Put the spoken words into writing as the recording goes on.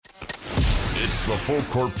It's the Full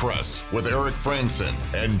Court Press with Eric Frandsen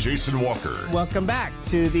and Jason Walker. Welcome back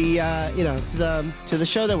to the to the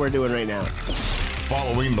show that we're doing right now.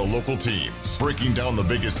 Following the local teams, breaking down the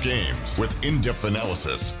biggest games with in-depth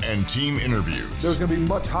analysis and team interviews. There's going to be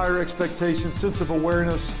much higher expectations, sense of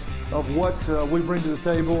awareness of what we bring to the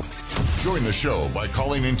table. Join the show by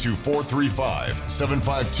calling into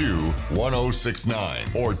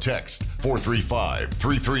 435-752-1069 or text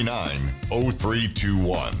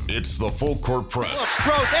 435-339-0321. It's the Full Court Press.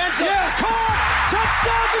 Throws, ends up, yes! Caught!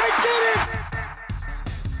 Touchdown! They did it!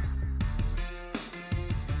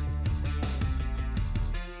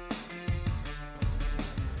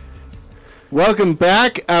 Welcome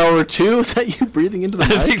back, hour two. Is that you breathing into the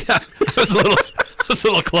mic? I think that was a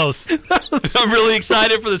little close. I'm really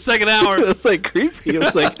excited for the second hour. It's like creepy. It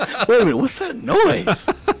was like, wait a minute, what's that noise?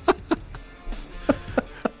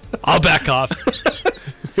 I'll back off.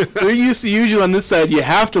 We're used to usually on this side, you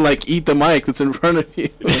have to like eat the mic that's in front of you.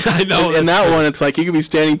 I know. And that one, it's like you can be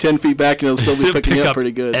standing 10 feet back and it'll still be picking you up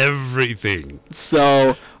pretty good. Everything.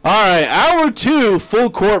 So, all right, hour two, Full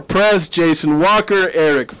Court Press. Jason Walker,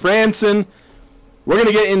 Eric Frandsen. We're going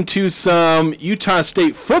to get into some Utah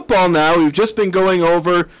State football now. We've just been going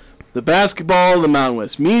over the basketball, the Mountain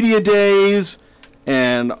West Media Days,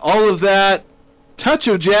 and all of that. Touch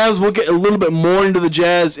of Jazz. We'll get a little bit more into the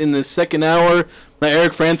Jazz in the second hour.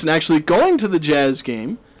 Eric Frandsen actually going to the Jazz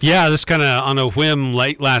game. Yeah, this kind of on a whim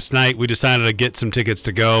late last night, we decided to get some tickets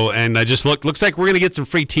to go, and I just looks like we're going to get some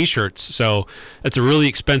free T-shirts. So it's a really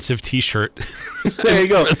expensive T-shirt. There you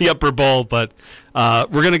go. The upper bowl, but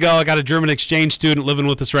we're going to go. I got a German exchange student living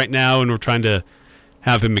with us right now, and we're trying to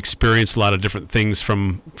have him experience a lot of different things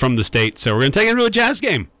from the state. So we're going to take him to a Jazz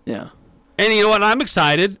game. Yeah. And you know what? I'm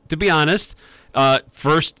excited, to be honest.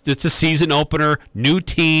 First, it's a season opener, new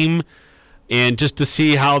team, and just to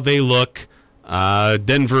see how they look.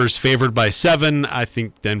 Denver's favored by 7. I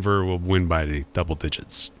think Denver will win by the double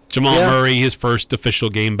digits. Jamal Murray, his first official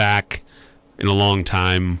game back in a long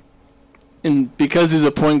time. And because he's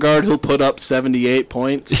a point guard, he'll put up 78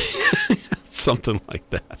 points. Something like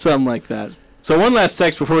that. Something like that. So one last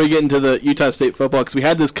text before we get into the Utah State football, because we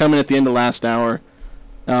had this coming at the end of last hour.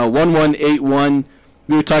 1181.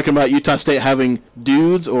 We were talking about Utah State having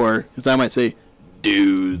dudes, or as I might say,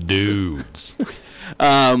 dudes.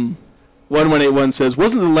 1181 says,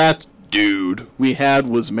 wasn't the last dude we had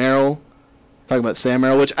was Merrill? Talking about Sam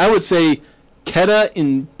Merrill, which I would say Keta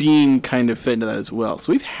and Bean kind of fit into that as well.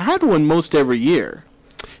 So we've had one most every year.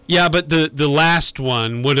 Yeah, but the last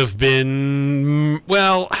one would have been,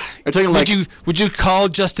 well, would you call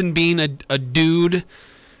Justin Bean a dude?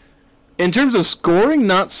 In terms of scoring,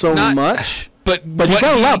 not much. But he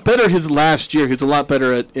got a lot better his last year. He was a lot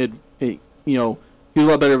better at he was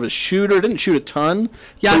a lot better of a shooter. Didn't shoot a ton.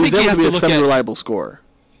 Yeah, I think he was you able have to be to a look semi-reliable scorer.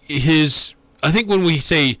 I think when we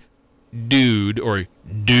say dude or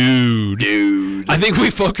dude, I think we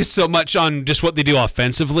focus so much on just what they do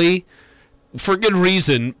offensively for good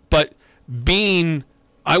reason. But Bean,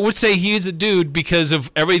 I would say he is a dude because of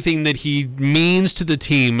everything that he means to the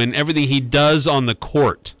team and everything he does on the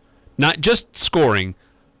court. Not just scoring,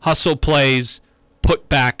 hustle plays,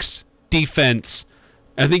 putbacks, defense.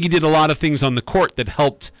 I think he did a lot of things on the court that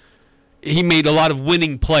helped. He made a lot of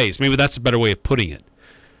winning plays. Maybe that's a better way of putting it.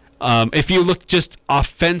 If you look just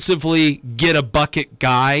offensively, get a bucket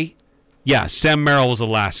guy, yeah, Sam Merrill was the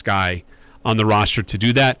last guy on the roster to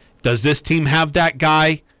do that. Does this team have that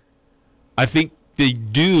guy? I think they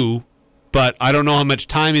do, but I don't know how much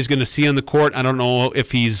time he's going to see on the court. I don't know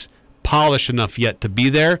if he's polished enough yet to be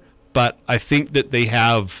there, but I think that they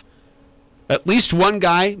have at least one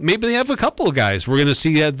guy. Maybe they have a couple of guys. We're going to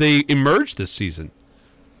see how they emerge this season.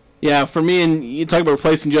 Yeah, for me, and you talk about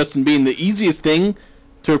replacing Justin Bean, the easiest thing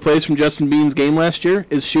to replace from Justin Bean's game last year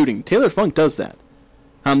is shooting. Taylor Funk does that.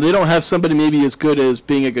 They don't have somebody maybe as good as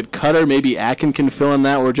being a good cutter. Maybe Akin can fill in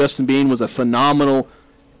that, where Justin Bean was a phenomenal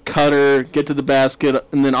cutter, get to the basket,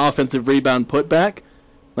 and then offensive rebound putback.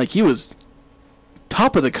 Like, he was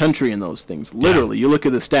top of the country in those things. Literally, You look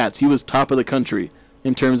at the stats, he was top of the country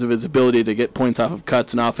in terms of his ability to get points off of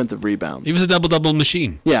cuts and offensive rebounds. He was a double-double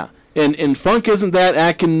machine. Yeah, and Funk isn't that.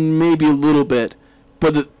 Akin maybe a little bit,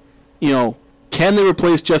 but can they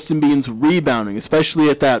replace Justin Bean's rebounding, especially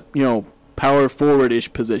at that power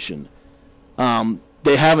forward-ish position?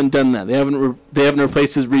 They haven't done that. They haven't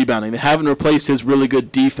replaced his rebounding. They haven't replaced his really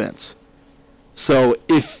good defense. So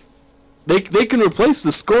if they can replace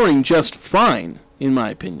the scoring just fine, in my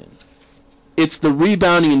opinion. It's the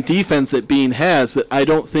rebounding and defense that Bean has that I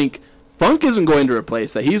don't think Funk isn't going to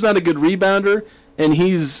replace that. He's not a good rebounder, and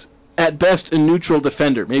he's at best a neutral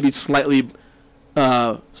defender, maybe slightly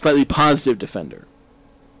positive defender.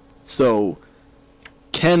 So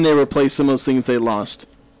can they replace some of those things they lost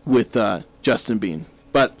with Justin Bean?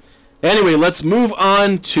 But anyway, let's move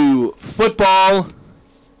on to football.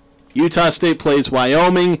 Utah State plays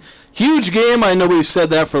Wyoming. Huge game. I know we've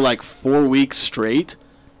said that for like 4 weeks straight.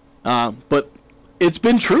 But it's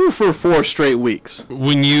been true for 4 straight weeks.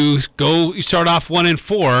 When you start off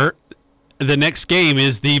 1-4, the next game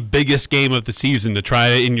is the biggest game of the season to try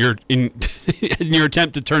in your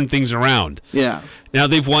attempt to turn things around. Yeah. Now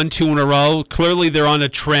they've won 2 in a row. Clearly they're on a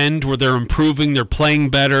trend where they're improving. They're playing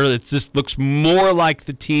better. It just looks more like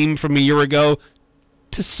the team from a year ago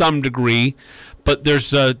to some degree. But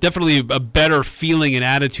there's definitely a better feeling and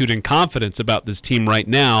attitude and confidence about this team right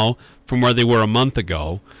now from where they were a month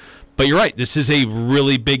ago. But you're right. This is a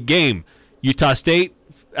really big game. Utah State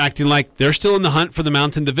acting like they're still in the hunt for the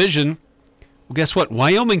Mountain Division. Well, guess what?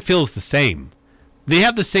 Wyoming feels the same. They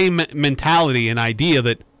have the same mentality and idea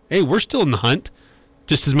that, hey, we're still in the hunt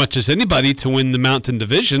just as much as anybody to win the Mountain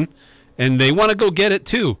Division, and they want to go get it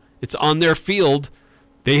too. It's on their field.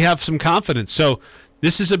 They have some confidence. So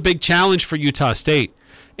this is a big challenge for Utah State.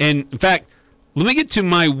 And, in fact, let me get to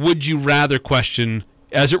my would-you-rather question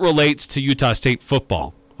as it relates to Utah State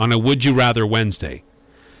football on a Would You Rather Wednesday.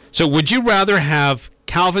 So would you rather have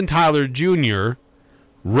Calvin Tyler Jr.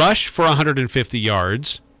 rush for 150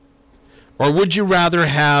 yards, or would you rather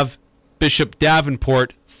have Bishop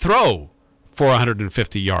Davenport throw for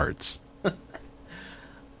 150 yards?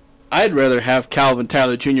 I'd rather have Calvin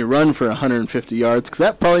Tyler Jr. run for 150 yards, because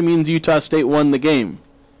that probably means Utah State won the game.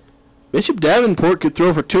 Bishop Davenport could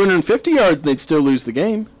throw for 250 yards and they'd still lose the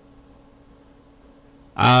game.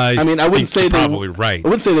 I wouldn't say probably right. I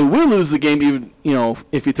wouldn't say they will lose the game, even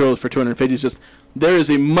if he throws for 250. It's just there is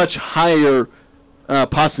a much higher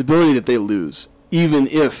possibility that they lose, even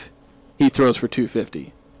if he throws for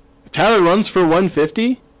 250. If Tyler runs for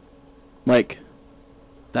 150, that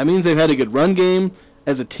means they've had a good run game.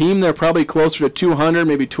 As a team, they're probably closer to 200,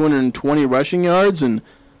 maybe 220 rushing yards. And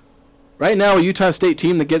right now, a Utah State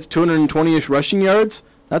team that gets 220-ish rushing yards,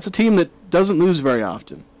 that's a team that doesn't lose very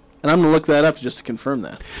often. And I'm going to look that up just to confirm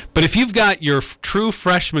that. But if you've got your true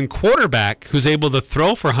freshman quarterback who's able to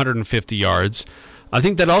throw for 150 yards, I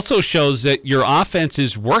think that also shows that your offense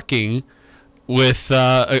is working with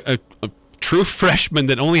a true freshman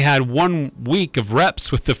that only had 1 week of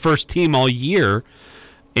reps with the first team all year,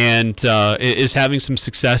 and is having some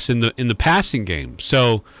success in the passing game.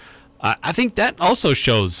 So I think that also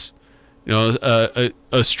shows a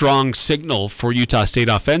strong signal for Utah State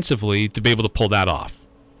offensively to be able to pull that off.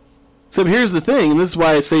 So here's the thing, and this is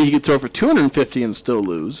why I say he could throw for 250 and still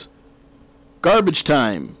lose. Garbage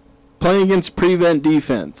time, playing against prevent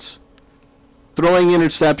defense, throwing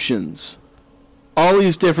interceptions, all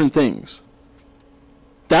these different things.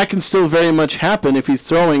 That can still very much happen if he's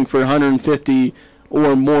throwing for 150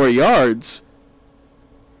 or more yards.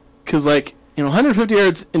 Because, 150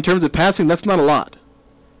 yards in terms of passing, that's not a lot.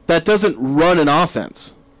 That doesn't run an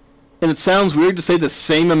offense. And it sounds weird to say the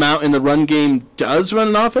same amount in the run game does run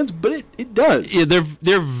an offense, but it does. Yeah,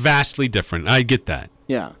 they're vastly different. I get that.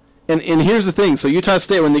 Yeah. And here's the thing. So Utah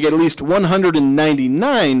State, when they get at least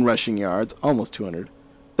 199 rushing yards, almost 200,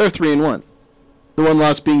 they're 3-1. The one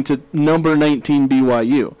loss being to number 19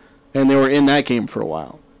 BYU. And they were in that game for a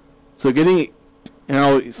while. So getting,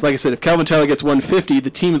 it's like I said, if Calvin Tyler gets 150, the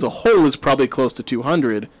team as a whole is probably close to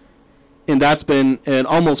 200. And that's been an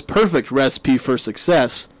almost perfect recipe for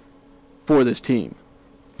success for this team.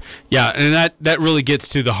 Yeah, and that really gets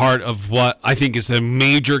to the heart of what I think is a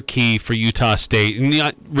major key for Utah State.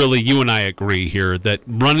 And really, you and I agree here that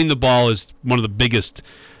running the ball is one of the biggest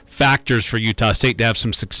factors for Utah State to have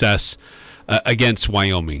some success against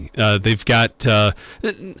Wyoming. They've got,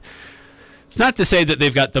 it's not to say that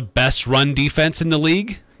they've got the best run defense in the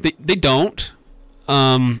league. They don't.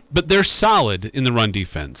 But they're solid in the run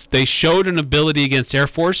defense. They showed an ability against Air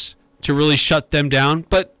Force to really shut them down,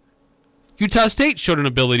 but Utah State showed an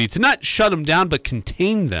ability to not shut them down, but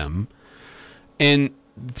contain them. And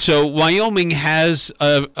so Wyoming has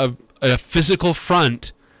a physical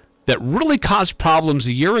front that really caused problems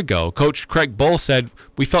a year ago. Coach Craig Bull said,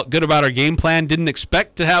 we felt good about our game plan, didn't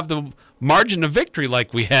expect to have the margin of victory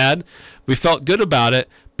like we had. We felt good about it.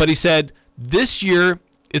 But he said, this year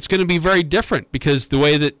it's going to be very different because the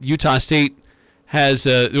way that Utah State has,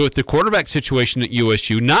 with the quarterback situation at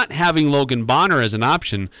USU, not having Logan Bonner as an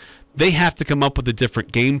option, they have to come up with a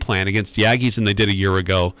different game plan against the Aggies than they did a year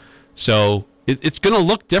ago. So it's going to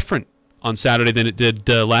look different on Saturday than it did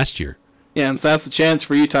last year. Yeah, and so that's the chance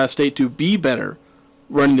for Utah State to be better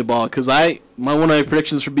running the ball. Because one of my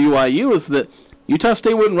predictions for BYU is that Utah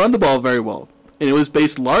State wouldn't run the ball very well. And it was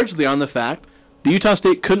based largely on the fact that Utah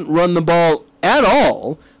State couldn't run the ball at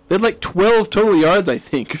all. They had like 12 total yards, I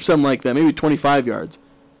think, or something like that, maybe 25 yards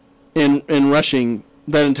in rushing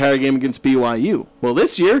that entire game against BYU. Well,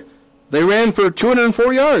 this year, they ran for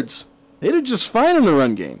 204 yards. They did just fine in the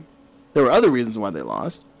run game. There were other reasons why they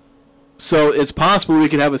lost. So it's possible we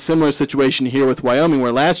could have a similar situation here with Wyoming,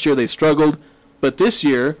 where last year they struggled, but this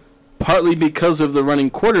year, partly because of the running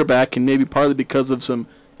quarterback and maybe partly because of some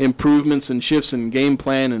improvements and shifts in game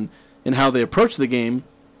plan and how they approach the game,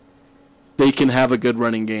 they can have a good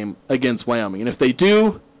running game against Wyoming. And if they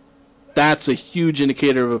do, that's a huge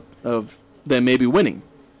indicator of them maybe winning.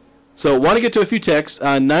 So I want to get to a few texts.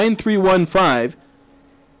 9315,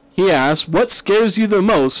 he asks, what scares you the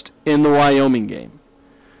most in the Wyoming game?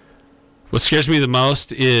 What scares me the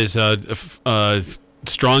most is a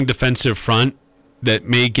strong defensive front that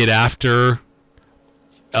may get after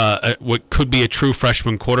what could be a true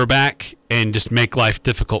freshman quarterback and just make life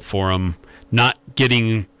difficult for him. Not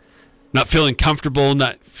feeling comfortable,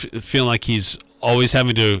 not feeling like he's always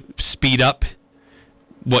having to speed up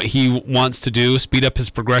what he wants to do, speed up his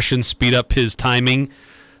progression, speed up his timing.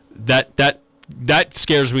 That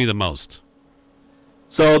scares me the most.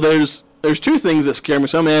 So there's two things that scare me.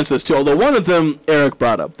 So I'm going to answer this too. Although one of them Eric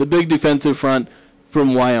brought up, the big defensive front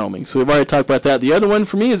from Wyoming. So we've already talked about that. The other one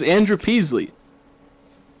for me is Andrew Peasley.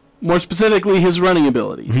 More specifically, his running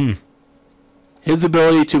ability. Mm-hmm. His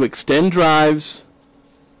ability to extend drives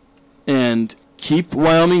and keep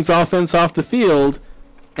Wyoming's offense off the field,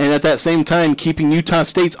 and at that same time keeping Utah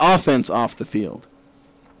State's offense off the field.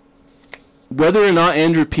 Whether or not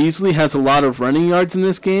Andrew Peasley has a lot of running yards in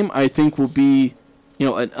this game, I think will be,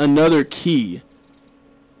 another key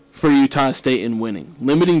for Utah State in winning.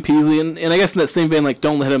 Limiting Peasley, and I guess in that same vein,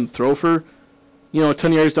 don't let him throw for, a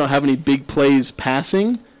ton of yards, don't have any big plays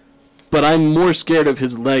passing, but I'm more scared of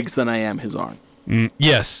his legs than I am his arm.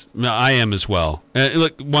 Yes, I am as well.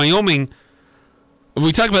 Look, Wyoming,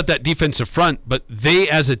 we talk about that defensive front, but they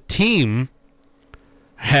as a team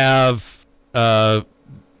have, they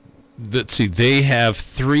have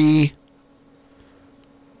three.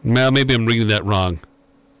 Well, maybe I'm reading that wrong.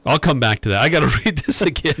 I'll come back to that. I got to read this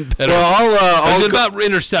again better. Well, I'll about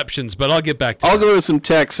interceptions, but I'll get back to that. I'll go to some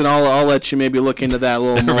text, and I'll let you maybe look into that a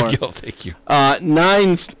little more. There we go. Thank you.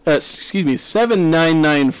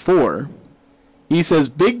 7994. He says,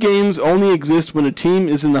 big games only exist when a team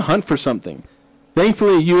is in the hunt for something.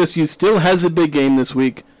 Thankfully, USU still has a big game this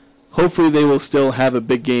week. Hopefully, they will still have a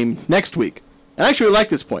big game next week. I actually like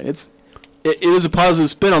this point. It is a positive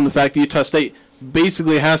spin on the fact that Utah State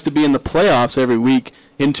basically has to be in the playoffs every week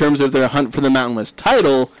in terms of their hunt for the Mountain West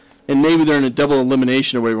title, and maybe they're in a double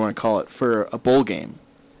elimination or whatever you want to call it for a bowl game.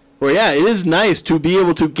 Where, yeah, it is nice to be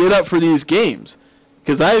able to get up for these games.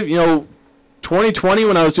 Because 2020,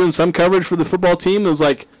 when I was doing some coverage for the football team, it was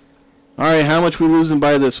like, all right, how much we losing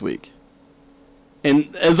by this week? And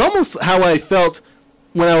it's almost how I felt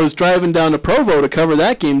when I was driving down to Provo to cover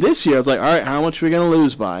that game this year. I was like, all right, how much are we going to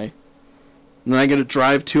lose by? And then I got to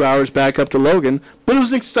drive 2 hours back up to Logan. But it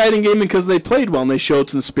was an exciting game because they played well, and they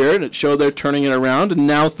showed some spirit. It showed they're turning it around, and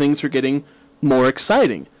now things are getting more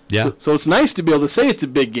exciting. Yeah. So it's nice to be able to say it's a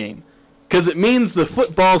big game because it means the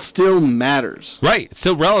football still matters. Right. It's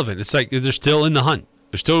still relevant. It's like they're still in the hunt.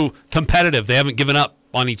 They're still competitive. They haven't given up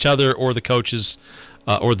on each other or the coaches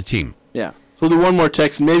or the team. Yeah. We'll do one more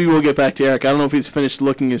text, and maybe we'll get back to Eric. I don't know if he's finished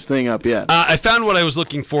looking his thing up yet. I found what I was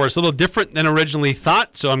looking for. It's a little different than originally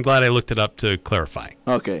thought, so I'm glad I looked it up to clarify.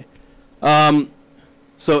 Okay.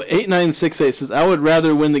 So 8968 says, I would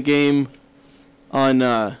rather win the game on,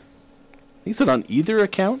 I think he said on either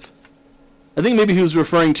account? I think maybe he was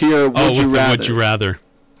referring to your would you rather. Would you rather.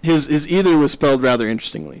 His either was spelled rather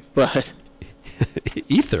interestingly, but...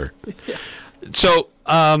 Ether. Yeah. So,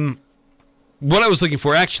 what I was looking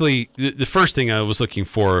for, actually, the first thing I was looking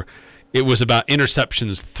for, it was about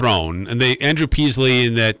interceptions thrown. And Andrew Peasley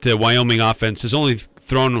in that Wyoming offense has only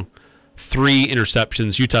thrown 3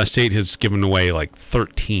 interceptions. Utah State has given away like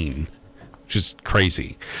 13, which is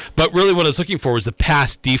crazy. But really what I was looking for was the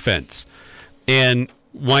pass defense. And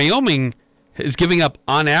Wyoming is giving up,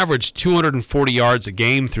 on average, 240 yards a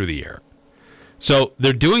game through the air. So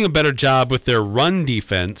they're doing a better job with their run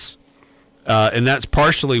defense. And that's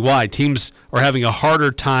partially why teams are having a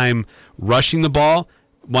harder time rushing the ball.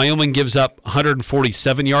 Wyoming gives up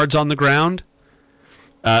 147 yards on the ground,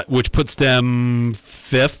 which puts them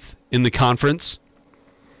 5th in the conference.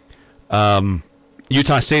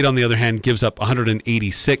 Utah State, on the other hand, gives up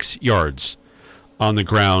 186 yards on the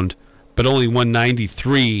ground, but only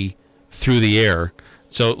 193 through the air.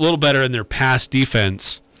 So a little better in their pass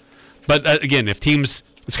defense. But again, if teams...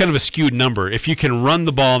 It's kind of a skewed number. If you can run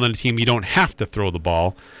the ball on a team, you don't have to throw the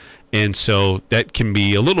ball. And so that can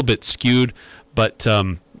be a little bit skewed. But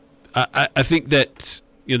I think that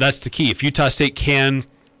that's the key. If Utah State can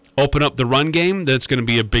open up the run game, that's going to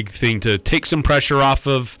be a big thing to take some pressure off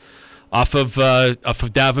of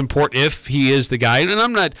Davenport if he is the guy.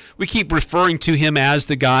 And we keep referring to him as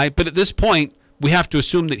the guy, but at this point we have to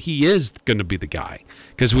assume that he is going to be the guy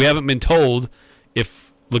because we haven't been told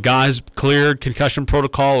if Lagai's cleared concussion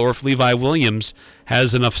protocol or if Levi Williams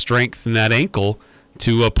has enough strength in that ankle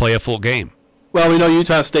to play a full game. Well, we know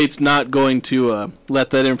Utah State's not going to let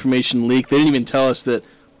that information leak. They didn't even tell us that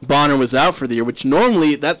Bonner was out for the year, which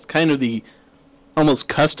normally that's kind of the almost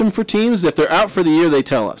custom for teams. If they're out for the year, they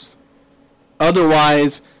tell us.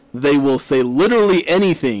 Otherwise, they will say literally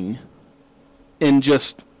anything and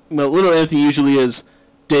literally anything usually is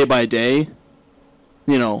day by day.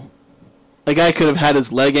 A guy could have had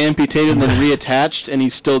his leg amputated and then reattached, and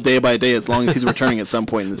he's still day by day as long as he's returning at some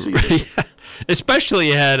point in the season. Yeah.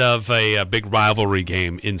 Especially ahead of a big rivalry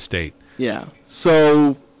game in state. Yeah.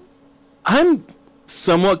 So I'm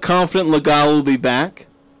somewhat confident Lagai will be back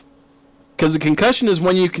because a concussion is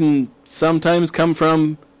when you can sometimes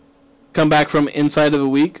come back from inside of a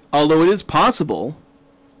week. Although it is possible,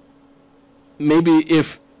 maybe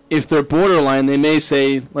if they're borderline, they may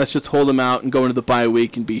say let's just hold them out and go into the bye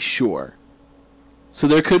week and be sure. So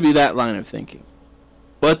there could be that line of thinking,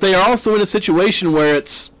 but they are also in a situation where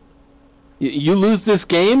it's. You lose this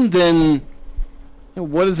game, then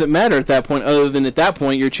what does it matter at that point? Other than at that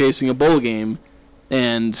point, you're chasing a bowl game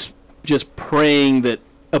and just praying that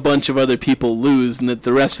a bunch of other people lose and that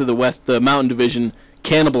the rest of the Mountain Division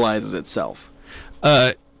cannibalizes itself.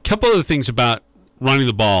 Couple of things about running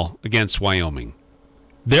the ball against Wyoming.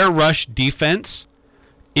 Their rush defense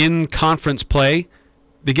in conference play,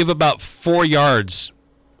 they give about 4 yards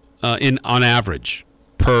on average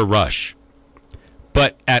per rush.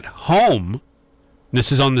 But at home,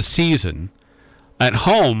 this is on the season, at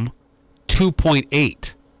home,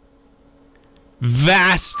 2.8.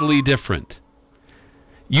 Vastly different.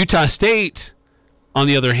 Utah State, on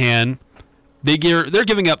the other hand, they're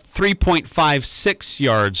giving up 3.56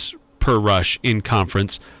 yards per rush in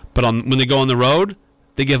conference, but when they go on the road,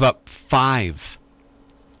 they give up 5.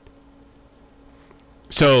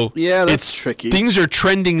 So yeah, that's tricky. Things are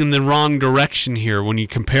trending in the wrong direction here when you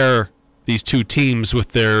compare these two teams with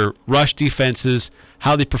their rush defenses,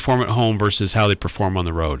 how they perform at home versus how they perform on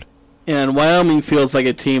the road. And Wyoming feels like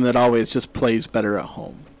a team that always just plays better at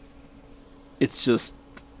home. It's just,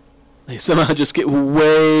 they somehow just get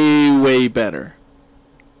way, way better.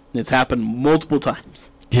 And it's happened multiple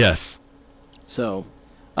times. Yes. So,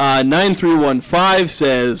 9315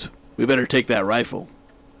 says, we better take that rifle.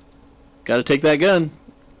 Got to take that gun.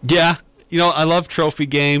 Yeah. I love trophy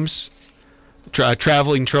games.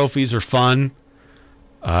 Traveling trophies are fun.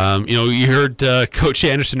 You heard Coach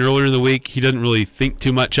Anderson earlier in the week. He doesn't really think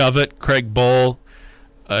too much of it. Craig Bowl,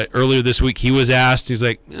 earlier this week, he was asked. He's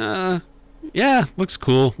like, yeah, looks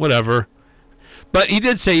cool, whatever. But he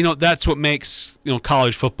did say, that's what makes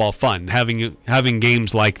college football fun, having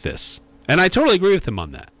games like this. And I totally agree with him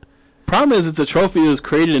on that. Problem is, it's a trophy that was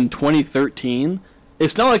created in 2013.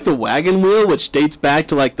 It's not like the wagon wheel, which dates back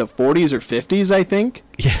to like the 40s or 50s, I think.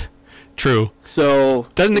 Yeah. True. So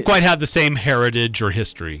doesn't quite have the same heritage or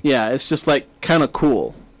history. Yeah, it's just like kind of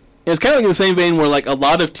cool. It's kind of like in the same vein where like a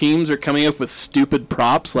lot of teams are coming up with stupid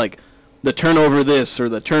props, like the turnover this or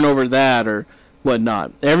the turnover that or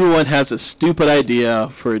whatnot. Everyone has a stupid idea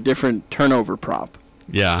for a different turnover prop.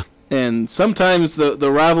 Yeah. And sometimes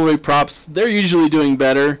the rivalry props, they're usually doing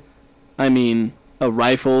better. I mean, a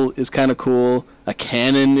rifle is kind of cool. A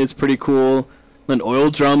cannon is pretty cool. An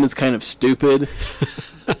oil drum is kind of stupid.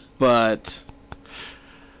 But,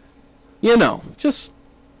 just...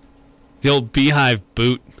 The old beehive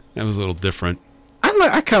boot, that was a little different.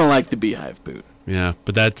 I kind of like the beehive boot. Yeah,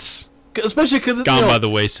 but that's... Especially because it's... Gone by the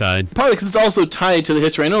wayside. Probably because it's also tied to the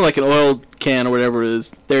history. I know like an oil can or whatever it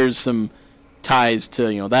is, there's some ties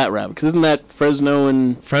to, that rabbit. Because isn't that Fresno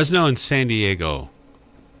and San Diego.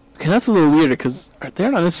 Okay, that's a little weirder because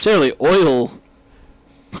they're not necessarily oil...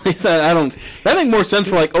 That makes more sense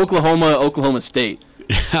for like Oklahoma State.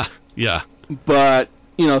 Yeah. But,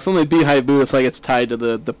 something like Beehive Boot, it's like it's tied to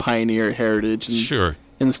the pioneer heritage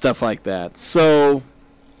and stuff like that. So,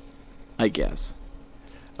 I guess.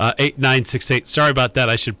 8968. Sorry about that.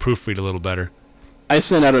 I should proofread a little better. I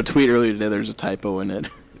sent out a tweet earlier today. There's a typo in it.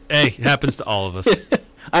 Hey, it happens to all of us.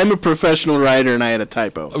 I'm a professional writer and I had a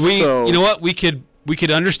typo. You know what? We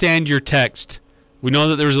could understand your text. We know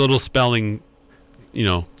that there was a little spelling,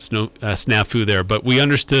 snafu there, but we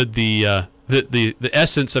understood the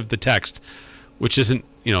essence of the text, which isn't,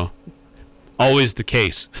 always the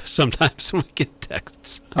case. Sometimes when we get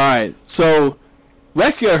texts. All right. So we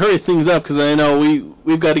actually got to hurry things up because I know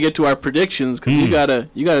we've got to get to our predictions because you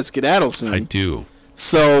gotta skedaddle soon. I do.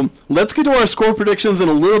 So let's get to our score predictions and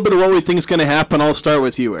a little bit of what we think is going to happen. I'll start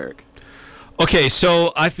with you, Eric. Okay,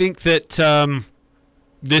 so I think that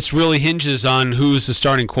this really hinges on who's the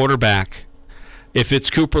starting quarterback. If it's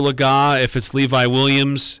Cooper Lega, if it's Levi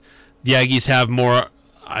Williams, the Aggies have more,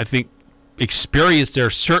 I think, experience there,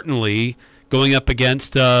 certainly, going up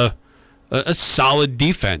against a solid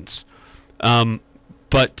defense.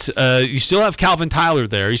 But you still have Calvin Tyler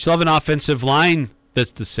there. You still have an offensive line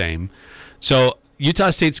that's the same. So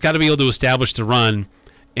Utah State's got to be able to establish the run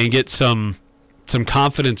and get some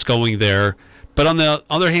confidence going there. But on the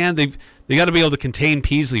other hand, they got to be able to contain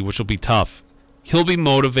Peasley, which will be tough. He'll be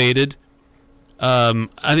motivated.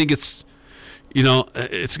 I think it's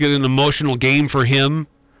an emotional game for him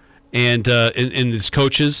and his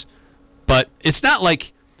coaches. But it's not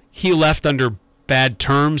like he left under bad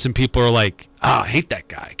terms and people are like, I hate that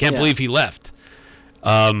guy. I can't believe he left.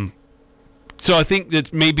 So I think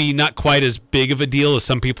that's maybe not quite as big of a deal as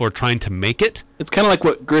some people are trying to make it. It's kind of like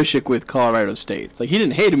what Grishik with Colorado State. It's like he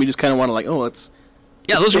didn't hate him. He just kind of wanted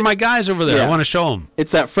those are my guys over there. I want to show them.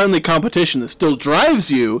 It's that friendly competition that still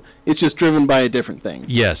drives you. It's just driven by a different thing.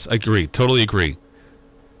 Yes, agree. Totally agree.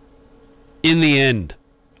 In the end,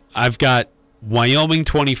 I've got Wyoming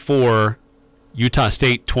 24, Utah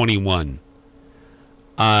State 21.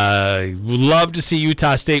 I would love to see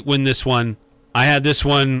Utah State win this one. I had this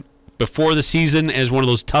one before the season as one of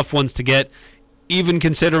those tough ones to get, even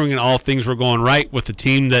considering all things were going right with the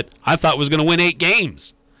team that I thought was going to win 8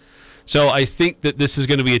 games. So I think that this is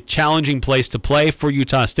going to be a challenging place to play for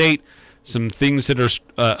Utah State. Some things that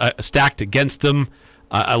are stacked against them.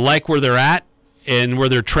 I like where they're at and where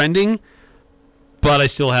they're trending, but I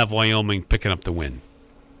still have Wyoming picking up the win.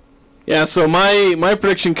 Yeah, so my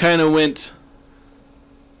prediction kind of went...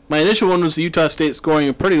 My initial one was Utah State scoring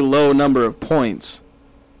a pretty low number of points.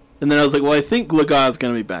 And then I was like, well, I think Lega is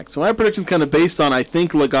going to be back. So my prediction's kind of based on I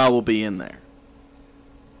think Lega will be in there.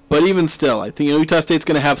 But even still, I think Utah State's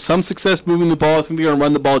going to have some success moving the ball. I think they're going to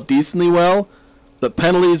run the ball decently well. But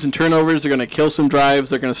penalties and turnovers are going to kill some drives.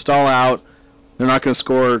 They're going to stall out. They're not going to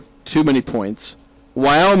score too many points.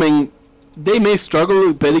 Wyoming, they may struggle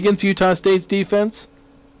a bit against Utah State's defense,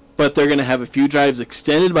 but they're going to have a few drives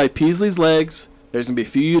extended by Peasley's legs. There's going to be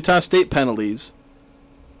a few Utah State penalties,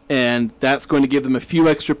 and that's going to give them a few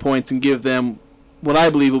extra points and give them what I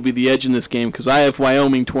believe will be the edge in this game because I have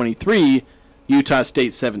Wyoming 23, Utah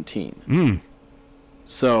State 17.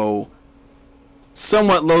 So,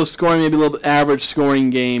 somewhat low scoring, maybe a little bit average scoring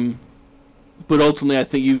game, but ultimately I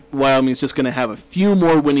think Wyoming is just going to have a few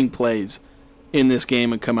more winning plays in this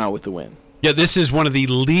game and come out with the win. Yeah, this is one of the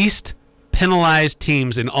least penalized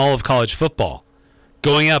teams in all of college football,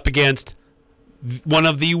 going up against one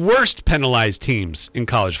of the worst penalized teams in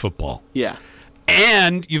college football. Yeah.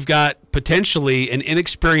 And you've got potentially an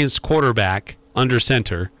inexperienced quarterback under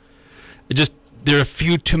center. There are a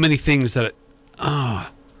few too many things that are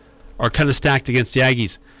kind of stacked against the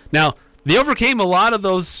Aggies. Now, they overcame a lot of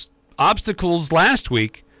those obstacles last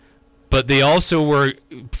week, but they also were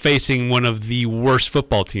facing one of the worst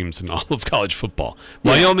football teams in all of college football.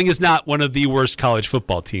 Yeah. Wyoming is not one of the worst college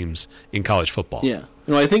football teams in college football. Yeah.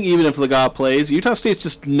 I think even if Lega plays, Utah State's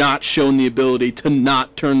just not shown the ability to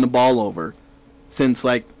not turn the ball over since,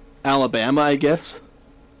 Alabama, I guess.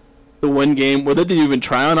 The one game where they didn't even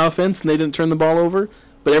try on offense and they didn't turn the ball over.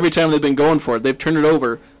 But every time they've been going for it, they've turned it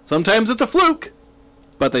over. Sometimes it's a fluke,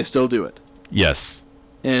 but they still do it. Yes.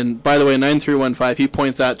 And, by the way, 9315, he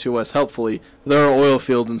points out to us helpfully, there are oil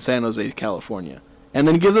fields in San Jose, California. And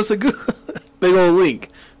then gives us a good big old link,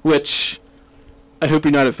 which... I hope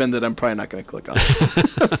you're not offended. I'm probably not going to click on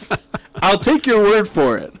it. I'll take your word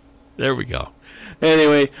for it. There we go.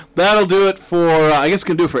 Anyway, that'll do it for, I guess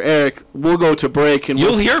going to do it for Eric. We'll go to break. And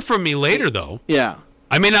You'll hear from me later, though. Yeah.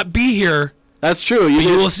 I may not be here. That's true. But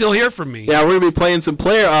you will still hear from me. Yeah, we're going to be playing some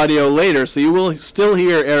player audio later, so you will still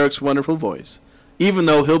hear Eric's wonderful voice, even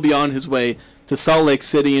though he'll be on his way to Salt Lake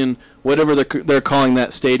City and whatever they're calling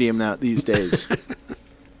that stadium now these days.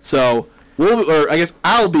 So, I guess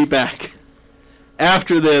I'll be back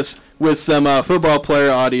after this with some football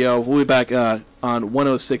player audio. We'll be back on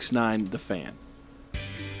 106.9 The Fan.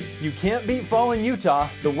 You can't beat fall in Utah.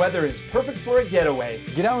 The weather is perfect for a getaway.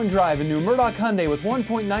 Get out and drive a new Murdoch Hyundai with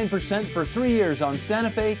 1.9% for 3 years on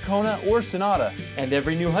Santa Fe, Kona, or Sonata. And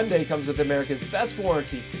every new Hyundai comes with America's best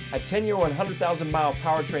warranty, a 10-year, 100,000-mile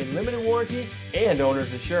powertrain limited warranty, and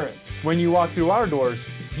owner's assurance. When you walk through our doors,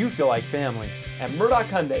 you feel like family. At Murdoch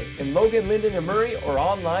Hyundai in Logan, Linden, and Murray, or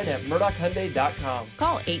online at murdochhyundai.com.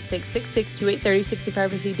 Call 866-628-3065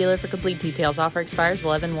 to see dealer for complete details. Offer expires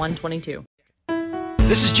 11/1/22.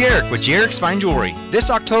 This is Jarek with Jarek's Fine Jewelry. This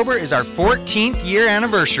October is our 14th year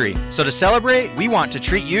anniversary. So to celebrate, we want to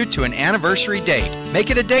treat you to an anniversary date. Make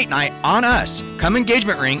it a date night on us. Come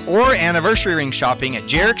engagement ring or anniversary ring shopping at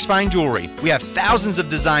Jarek's Fine Jewelry. We have thousands of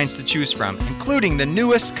designs to choose from, including the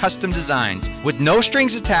newest custom designs. With no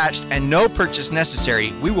strings attached and no purchase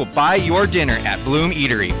necessary, we will buy your dinner at Bloom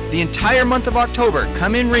Eatery. The entire month of October,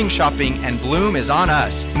 come in ring shopping and Bloom is on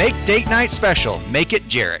us. Make date night special. Make it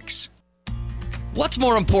Jarek's. What's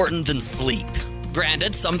more important than sleep?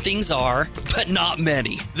 Granted, some things are, but not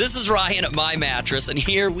many. This is Ryan at My Mattress, and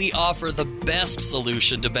here we offer the best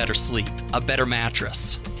solution to better sleep, a better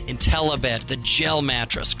mattress. IntelliBed, the gel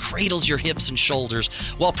mattress, cradles your hips and shoulders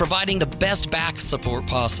while providing the best back support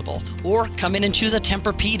possible. Or come in and choose a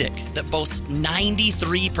Tempur-Pedic that boasts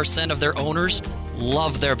 93% of their owners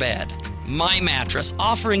love their bed. My Mattress,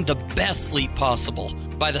 offering the best sleep possible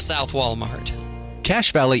by the South Walmart.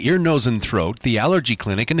 Cache Valley Ear, Nose, and Throat, the Allergy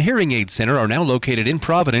Clinic, and the Hearing Aid Center are now located in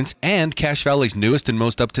Providence, and Cache Valley's newest and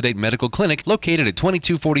most up-to-date medical clinic located at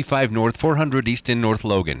 2245 North 400 East in North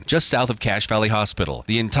Logan, just south of Cache Valley Hospital.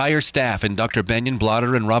 The entire staff and Dr. Benyon,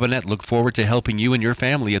 Blotter, and Robinette look forward to helping you and your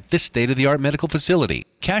family at this state-of-the-art medical facility.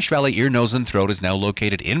 Cache Valley Ear, Nose, and Throat is now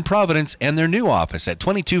located in Providence, and their new office at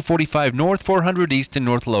 2245 North 400 East in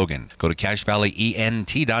North Logan. Go to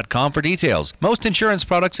CacheValleyENT.com for details. Most insurance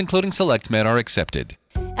products, including SelectMed, are accepted.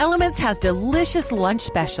 Elements has delicious lunch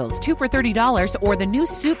specials, 2 for $30, or the new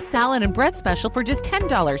soup, salad, and bread special for just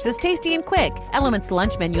 $10. It's tasty and quick. Elements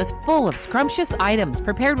lunch menu is full of scrumptious items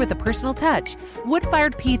prepared with a personal touch.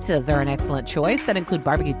 Wood-fired pizzas are an excellent choice that include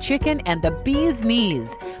barbecue chicken and the bee's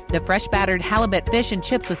knees. The fresh battered halibut fish and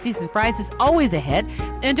chips with seasoned fries is always a hit.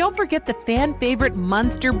 And don't forget the fan favorite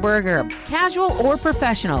Munster Burger. Casual or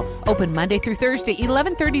professional. Open Monday through Thursday,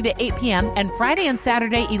 11:30 to 8 p.m. and Friday and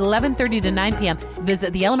Saturday, 11:30 to 9 p.m.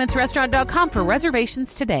 Visit theelementsrestaurant.com for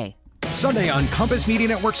reservations today. Sunday on Compass Media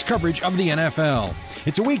Network's coverage of the NFL.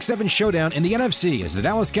 It's a Week 7 showdown in the NFC as the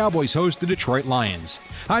Dallas Cowboys host the Detroit Lions.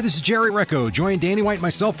 Hi, this is Jerry Recco. Join Danny White and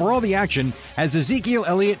myself for all the action as Ezekiel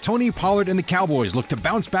Elliott, Tony Pollard, and the Cowboys look to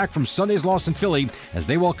bounce back from Sunday's loss in Philly as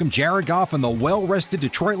they welcome Jared Goff and the well-rested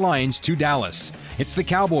Detroit Lions to Dallas. It's the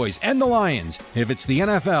Cowboys and the Lions. If it's the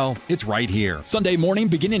NFL, it's right here. Sunday morning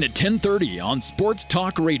beginning at 10:30 on Sports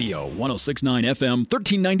Talk Radio, 106.9 FM,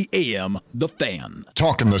 1390 AM, The Fan.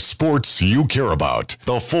 Talking the sports you care about.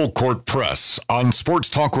 The Full Court Press on Sports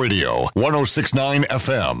Talk Radio, 106.9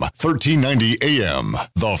 FM, 1390 AM,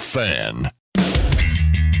 The Fan.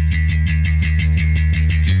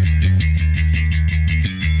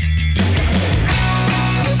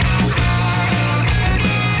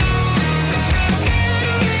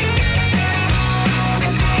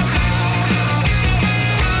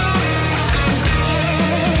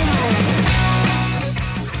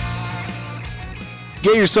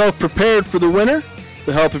 Get yourself prepared for the winter with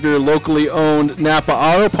the help of your locally owned Napa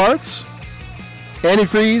Auto Parts.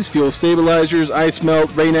 Antifreeze, fuel stabilizers, ice melt,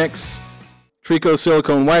 Rain-X, Trico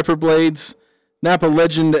silicone wiper blades, Napa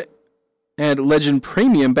Legend and Legend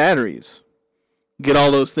Premium batteries. Get all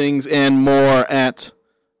those things and more at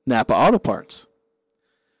Napa Auto Parts.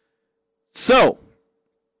 So,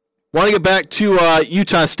 want to get back to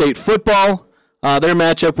Utah State football, their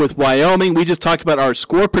matchup with Wyoming. We just talked about our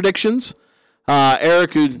score predictions.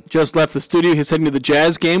 Eric, who just left the studio, he's heading to the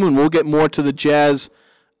Jazz game, and we'll get more to the Jazz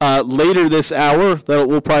later this hour.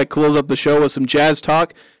 We'll probably close up the show with some Jazz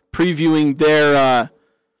talk, previewing their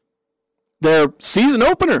season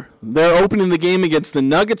opener. They're opening the game against the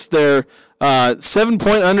Nuggets. They're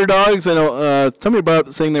 7-point underdogs. I know somebody brought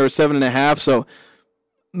up saying they were 7.5, so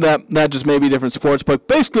that just may be different sports. But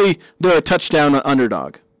basically, they're a touchdown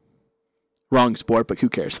underdog. Wrong sport, but who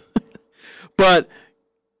cares? But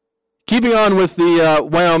keeping on with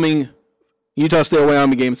the Utah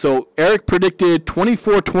State-Wyoming game. So Eric predicted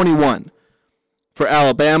 24-21 for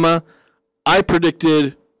Alabama. I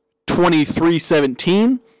predicted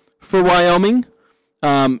 23-17 for Wyoming.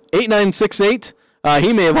 8-9-6-8.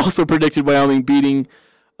 He may have also predicted Wyoming beating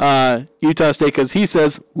Utah State because he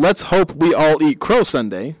says, let's hope we all eat crow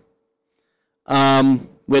Sunday,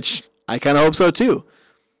 which I kind of hope so too.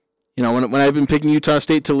 You know, when I've been picking Utah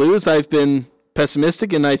State to lose, I've been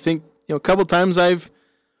pessimistic, and I think a couple times I've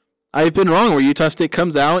been wrong where Utah State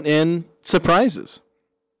comes out and surprises.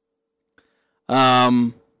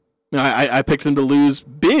 I picked them to lose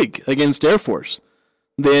big against Air Force.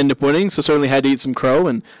 They ended up winning, so certainly had to eat some crow.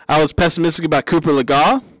 And I was pessimistic about Cooper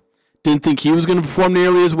Legas. Didn't think he was going to perform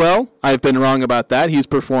nearly as well. I've been wrong about that. He's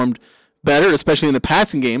performed better, especially in the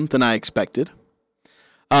passing game, than I expected.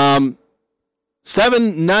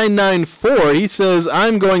 7994, he says,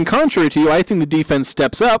 I'm going contrary to you. I think the defense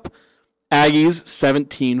steps up. Aggies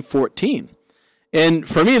 17-14. And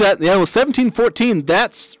for me, that 17-14,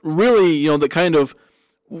 that's really, the kind of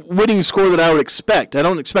winning score that I would expect. I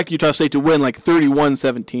don't expect Utah State to win like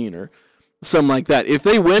 31-17 or something like that. If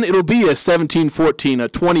they win, it'll be a 17-14, a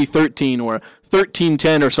 20-13, or a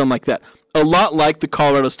 13-10 or something like that. A lot like the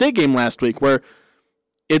Colorado State game last week, where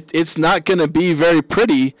it's not going to be very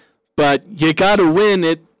pretty, but you got to win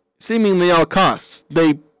at seemingly all costs.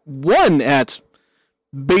 They won at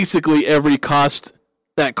basically every cost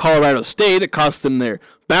at Colorado State. It cost them their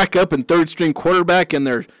backup and third-string quarterback and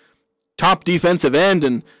their top defensive end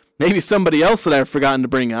and maybe somebody else that I've forgotten to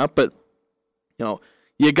bring up. But,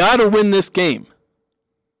 you got to win this game.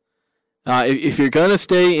 If you're going to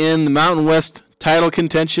stay in the Mountain West title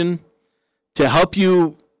contention to help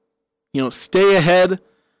you, stay ahead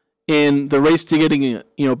in the race to getting,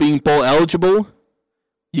 being bowl eligible,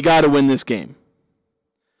 you got to win this game.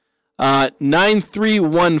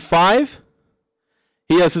 9315.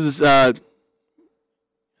 He has his, I think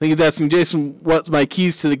he's asking Jason, what's my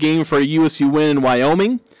keys to the game for a USU win in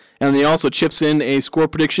Wyoming? And he also chips in a score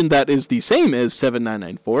prediction that is the same as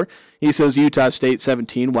 7994. He says Utah State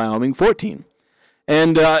 17, Wyoming 14.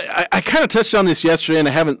 And I kind of touched on this yesterday, and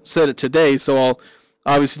I haven't said it today, so I'll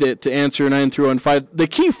obviously to answer 9-3-0-5. The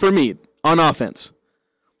key for me on offense,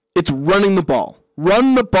 it's running the ball.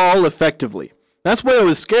 Run the ball effectively. That's why I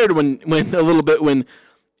was scared when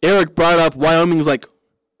Eric brought up Wyoming's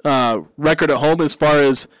record at home as far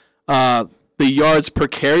as the yards per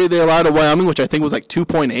carry they allowed to Wyoming, which I think was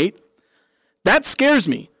 2.8. That scares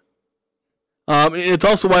me. It's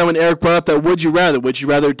also why when Eric brought up that would you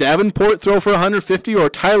rather Davenport throw for 150 or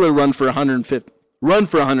Tyler run for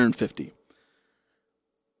 150?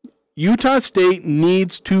 Utah State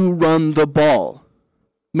needs to run the ball.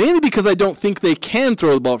 Mainly because I don't think they can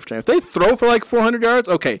throw the ball for 10. If they throw for 400 yards,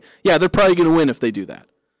 okay, yeah, they're probably going to win if they do that.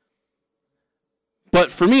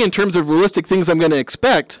 But for me, in terms of realistic things I'm going to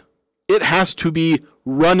expect, it has to be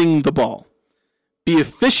running the ball. Be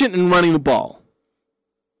efficient in running the ball.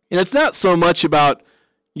 And it's not so much about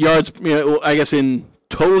yards, I guess in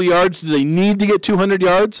total yards, do they need to get 200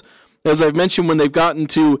 yards? As I've mentioned, when they've gotten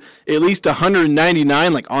to at least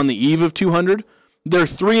 199, on the eve of 200, they're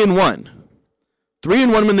 3-1.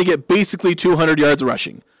 3-1 when they get basically 200 yards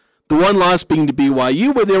rushing. The one loss being to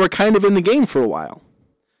BYU, where they were kind of in the game for a while.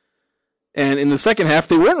 And in the second half,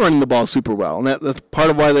 they weren't running the ball super well. And that's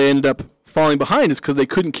part of why they ended up falling behind, is because they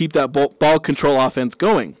couldn't keep that ball control offense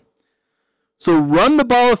going. So run the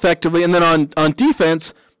ball effectively. And then on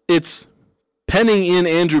defense, it's penning in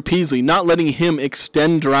Andrew Peasley, not letting him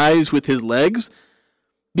extend drives with his legs.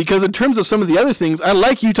 Because in terms of some of the other things, I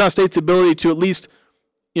like Utah State's ability to at least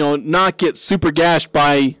not get super gashed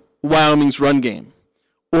by Wyoming's run game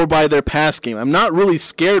or by their pass game. I'm not really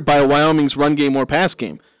scared by Wyoming's run game or pass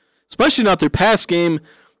game, especially not their pass game.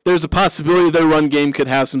 There's a possibility their run game could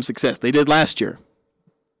have some success. They did last year.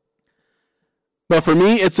 But for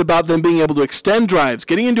me, it's about them being able to extend drives,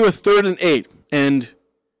 getting into a 3rd and 8, and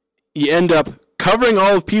you end up covering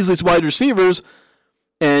all of Peasley's wide receivers,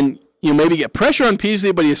 and you maybe get pressure on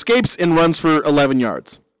Peasley, but he escapes and runs for 11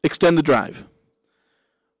 yards. Extend the drive.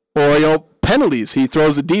 Or, penalties. He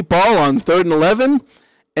throws a deep ball on 3rd and 11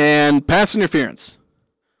 and pass interference.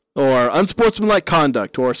 Or unsportsmanlike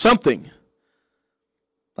conduct or something.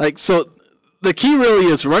 So the key really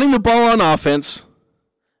is running the ball on offense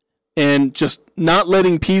and just not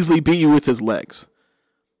letting Peasley beat you with his legs.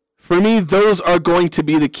 For me, those are going to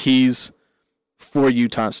be the keys for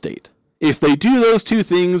Utah State. If they do those two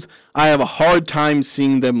things, I have a hard time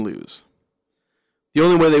seeing them lose. The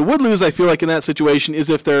only way they would lose, I feel like, in that situation is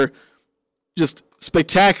if they're just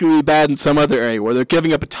spectacularly bad in some other area where they're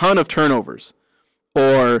giving up a ton of turnovers,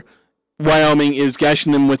 or Wyoming is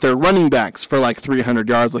gashing them with their running backs for 300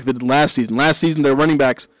 yards like they did last season. Last season, their running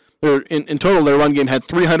backs, in total, their run game had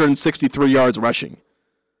 363 yards rushing,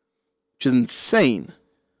 which is insane.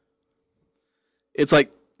 It's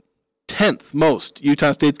 10th most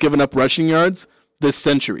Utah State's given up rushing yards this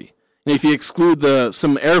century. And if you exclude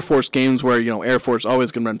some Air Force games where, Air Force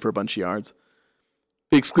always can run for a bunch of yards,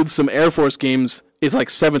 if you exclude some Air Force games, it's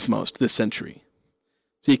 7th most this century.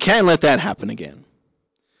 So you can't let that happen again.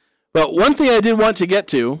 But one thing I did want to get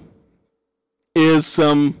to is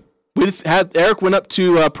Eric went up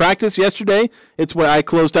to practice yesterday. It's where I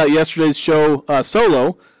closed out yesterday's show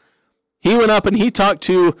solo. He went up and he talked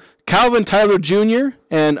to Calvin Tyler Jr.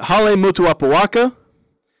 and Hale Motu'apuaka.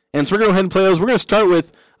 And so we're going to go ahead and play those. We're going to start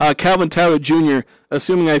with Calvin Tyler Jr.,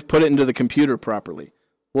 assuming I've put it into the computer properly.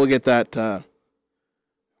 We'll get that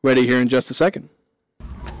ready here in just a second.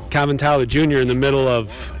 Calvin Tyler Jr. in the middle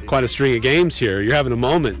of quite a string of games here. You're having a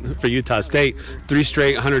moment for Utah State. 3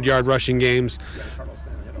 straight 100-yard rushing games.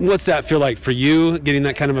 What's that feel like for you, getting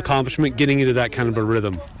that kind of accomplishment, getting into that kind of a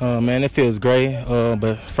rhythm? Man, it feels great.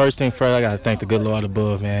 But first thing first, I got to thank the good Lord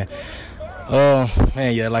above, man.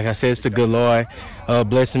 Man, yeah, like I said, it's the good Lord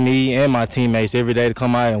blessing me and my teammates every day to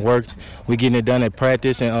come out and work. We getting it done at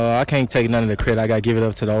practice, and I can't take none of the credit. I got to give it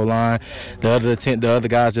up to the O-line, the other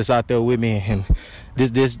guys that's out there with me, and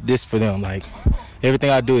this for them. Like, everything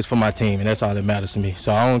I do is for my team, and that's all that matters to me.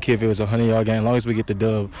 So I don't care if it was a 100-yard game. As long as we get the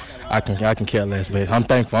dub, I can care less. But I'm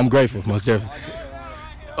thankful. I'm grateful, most definitely.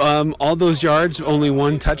 All those yards, only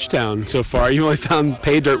 1 touchdown so far. You only found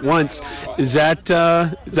pay dirt once. Is that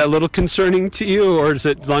a little concerning to you, or is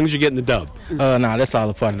it as long as you're getting the dub? Nah, that's all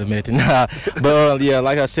a part of the method. Nah, but yeah,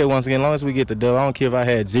 like I said, once again, as long as we get the dub, I don't care if I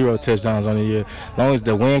had 0 touchdowns on the year. As long as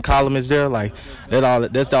the win column is there, like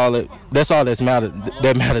that's all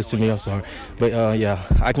that matters to me. I'm sorry, but yeah,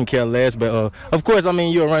 I can care less. But of course, I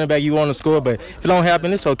mean, you're a running back, you want to score, but if it don't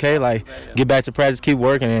happen, it's okay. Like, get back to practice, keep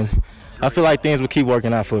working, and I feel like things will keep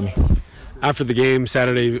working out for me. After the game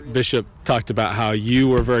Saturday, Bishop talked about how you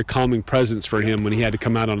were a very calming presence for him when he had to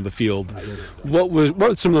come out onto the field. What were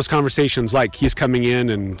some of those conversations like? He's coming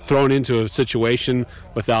in and thrown into a situation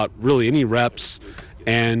without really any reps,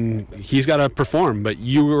 and he's got to perform, but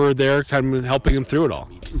you were there kind of helping him through it all.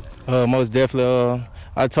 Most definitely.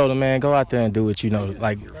 I told him, man, go out there and do what you know.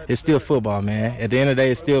 Like, it's still football, man. At the end of the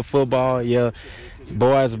day, it's still football. Yeah,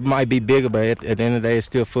 boys might be bigger, but at the end of the day, it's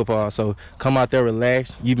still football. So come out there,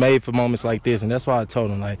 relax. You made for moments like this, and that's why I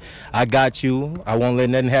told him, like, I got you. I won't let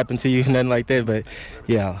nothing happen to you, nothing like that. But,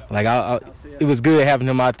 yeah, like, it was good having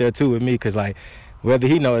him out there, too, with me, because, like, whether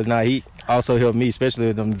he knows or not, he also helped me, especially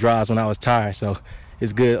with them drives when I was tired. So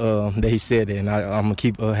it's good that he said that, and I'm going to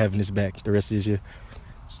keep having this back the rest of this year.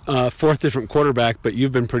 4th different quarterback, but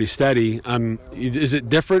you've been pretty steady. Is it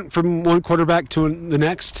different from one quarterback to the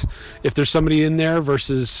next if there's somebody in there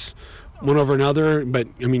versus one over another? But,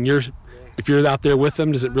 I mean, if you're out there with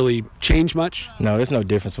them, does it really change much? No, there's no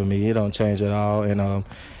difference for me. It don't change at all. And,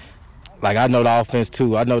 like, I know the offense,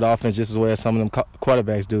 too. I know the offense just as well as some of them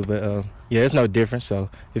quarterbacks do. But, yeah, it's no difference. So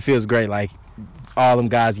it feels great, like, all them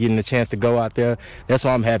guys getting the chance to go out there. That's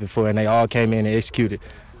what I'm happy for, and they all came in and executed.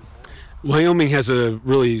 Wyoming has a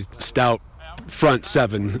really stout front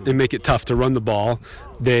 7 and make it tough to run the ball.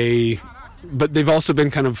 But they've also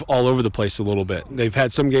been kind of all over the place a little bit. They've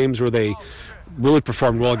had some games where they really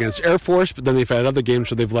performed well against Air Force, but then they've had other games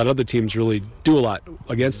where they've let other teams really do a lot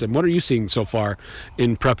against them. What are you seeing so far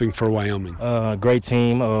in prepping for Wyoming? Great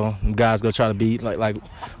team. Guys go try to beat like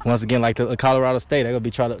once again like the Colorado State. They're gonna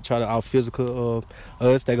be try to out physical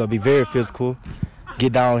us. They're gonna be very physical,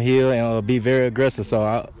 get downhill and be very aggressive.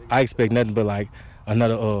 So I expect nothing but like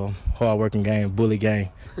another hard-working game, bully game.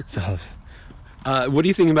 So. What do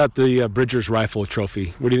you think about the Bridgers Rifle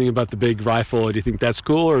Trophy? What do you think about the big rifle? Do you think that's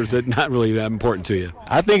cool, or is it not really that important to you?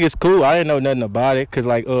 I think it's cool. I didn't know nothing about it because,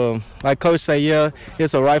 like Coach say, yeah,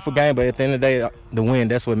 it's a rifle game, but at the end of the day, the win,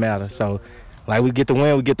 that's what matters. So, like, we get the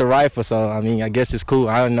win, we get the rifle. So, I mean, I guess it's cool.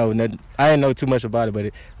 I didn't know too much about it,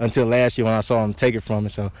 but until last year when I saw him take it from me.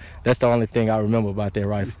 So, that's the only thing I remember about that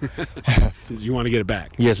rifle. You want to get it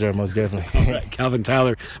back? Yes, sir, most definitely. All right, Calvin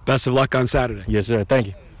Tyler, best of luck on Saturday. Yes, sir. Thank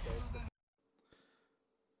you.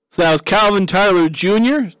 So that was Calvin Tyler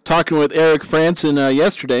Jr. talking with Eric Frandsen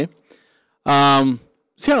yesterday.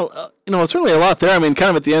 Certainly a lot there. I mean, kind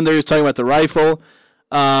of at the end there, he was talking about the rifle.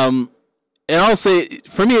 And I'll say,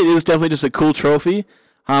 for me, it is definitely just a cool trophy.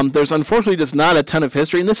 There's unfortunately just not a ton of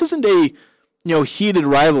history, and this isn't a heated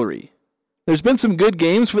rivalry. There's been some good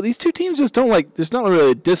games, but these two teams just don't like. There's not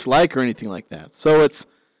really a dislike or anything like that. So it's,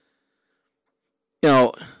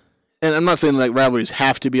 and I'm not saying like rivalries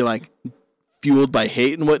have to be like fueled by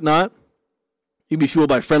hate and whatnot. You can be fueled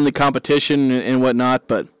by friendly competition and whatnot,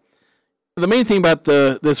 but the main thing about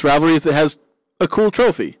this rivalry is it has a cool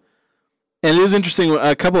trophy. And it is interesting,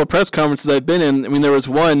 a couple of press conferences I've been in, I mean, there was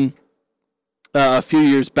one a few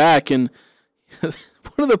years back, and one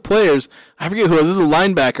of the players, I forget who it was, this is a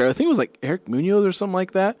linebacker, I think it was like Eric Munoz or something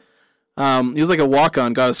like that. He was like a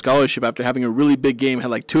walk-on, got a scholarship after having a really big game,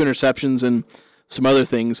 had like 2 interceptions and some other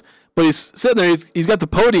things. But he's sitting there, he's got the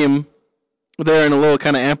podium there in a little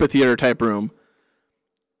kind of amphitheater type room.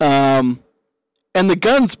 And the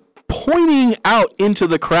gun's pointing out into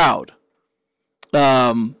the crowd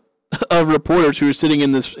of reporters who are sitting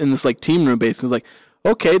in this like team room basically. It's like,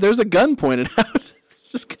 okay, there's a gun pointed out.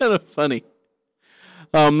 It's just kind of funny.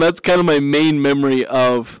 That's kind of my main memory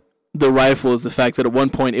of the rifle is the fact that at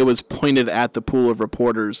one point it was pointed at the pool of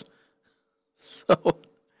reporters. So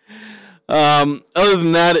Other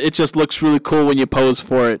than that, it just looks really cool when you pose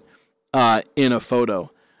for it in a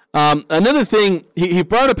photo. Another thing, he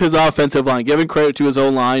brought up his offensive line, giving credit to his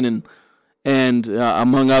O-line and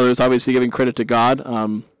among others, obviously giving credit to God.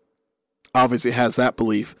 Obviously has that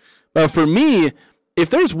belief. But for me, if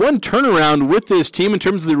there's one turnaround with this team in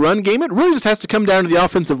terms of the run game, it really just has to come down to the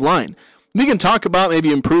offensive line. We can talk about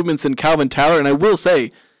maybe improvements in Calvin Tyler, and I will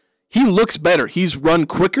say he looks better. He's run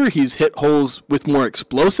quicker. He's hit holes with more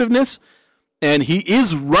explosiveness, and he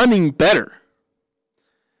is running better.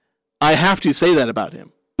 I have to say that about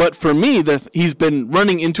him. But for me, he's been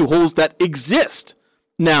running into holes that exist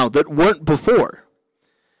now that weren't before.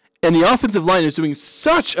 And the offensive line is doing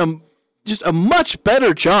such a much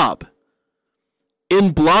better job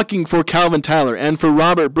in blocking for Calvin Tyler and for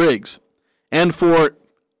Robert Briggs and for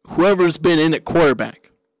whoever's been in at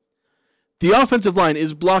quarterback. The offensive line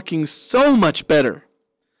is blocking so much better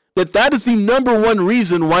that is the number one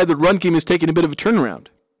reason why the run game is taking a bit of a turnaround.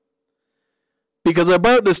 Because I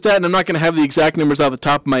brought up the stat, and I'm not going to have the exact numbers off the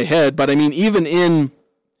top of my head, but I mean, even in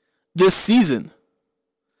this season,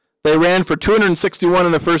 they ran for 261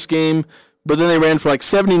 in the first game, but then they ran for like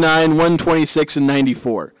 79, 126, and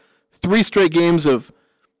 94. 3 straight games of,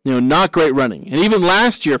 not great running. And even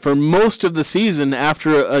last year, for most of the season,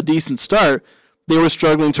 after a decent start, they were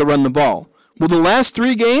struggling to run the ball. Well, the last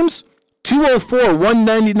 3 games, 204,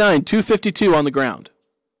 199, 252 on the ground.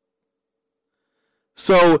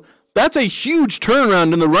 So that's a huge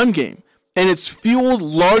turnaround in the run game, and it's fueled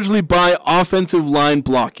largely by offensive line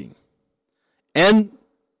blocking, and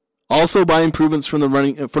also by improvements from the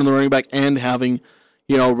running back and having,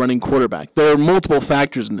 running quarterback. There are multiple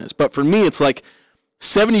factors in this, but for me, it's like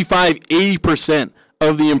 75-80%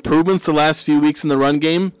 of the improvements the last few weeks in the run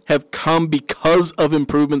game have come because of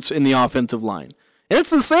improvements in the offensive line, and it's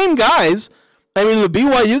the same guys. I mean, the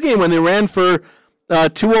BYU game when they ran for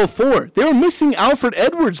 204. They were missing Alfred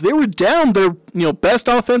Edwards. They were down their best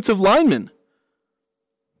offensive lineman.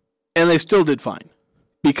 And they still did fine.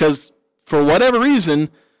 Because for whatever reason,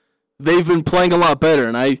 they've been playing a lot better.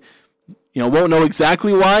 And I won't know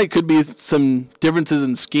exactly why. It could be some differences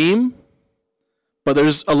in scheme. But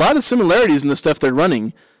there's a lot of similarities in the stuff they're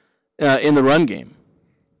running in the run game.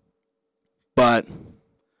 But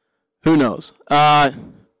who knows?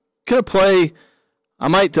 Gonna play. I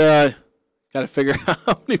might got to figure out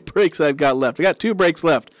how many breaks I've got left. I got 2 breaks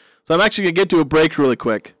left. So I'm actually going to get to a break really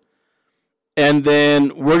quick. And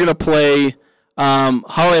then we're going to play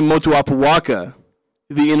Hale Motu'apuaka,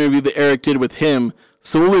 the interview that Eric did with him.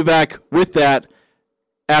 So we'll be back with that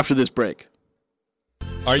after this break.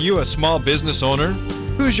 Are you a small business owner?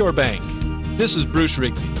 Who's your bank? This is Bruce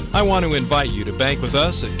Rigby. I want to invite you to bank with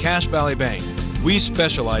us at Cache Valley Bank. We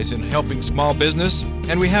specialize in helping small business,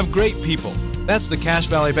 and we have great people. That's the Cache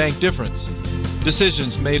Valley Bank difference.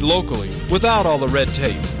 Decisions made locally, without all the red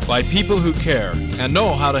tape, by people who care and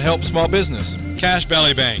know how to help small business. Cache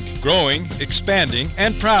Valley Bank, growing, expanding,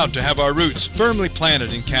 and proud to have our roots firmly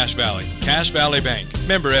planted in Cache Valley. Cache Valley Bank,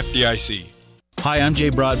 member FDIC. Hi, I'm Jay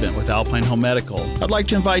Broadbent with Alpine Home Medical. I'd like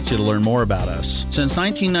to invite you to learn more about us. Since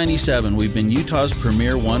 1997, we've been Utah's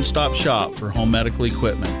premier one-stop shop for home medical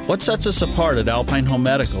equipment. What sets us apart at Alpine Home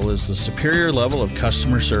Medical is the superior level of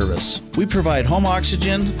customer service. We provide home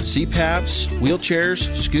oxygen, CPAPs,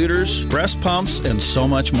 wheelchairs, scooters, breast pumps, and so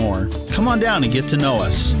much more. Come on down and get to know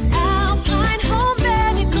us. Alpine Home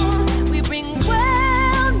Medical, we bring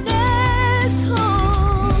wellness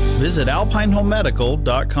home. Visit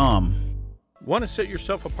alpinehomemedical.com. Want to set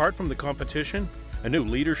yourself apart from the competition? A new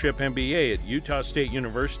leadership MBA at Utah State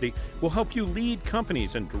University will help you lead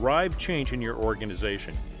companies and drive change in your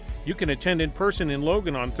organization. You can attend in person in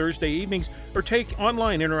Logan on Thursday evenings or take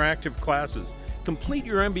online interactive classes. Complete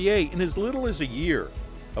your MBA in as little as a year.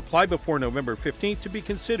 Apply before November 15th to be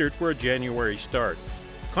considered for a January start.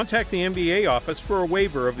 Contact the MBA office for a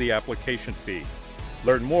waiver of the application fee.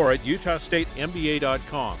 Learn more at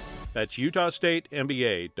utahstatemba.com. That's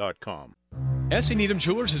utahstatemba.com. S.E. Needham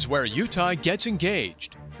Jewelers is where Utah gets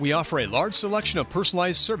engaged. We offer a large selection of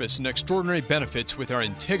personalized service and extraordinary benefits with our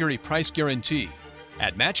integrity price guarantee.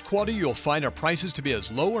 At Match Quality, you'll find our prices to be as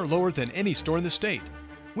low or lower than any store in the state.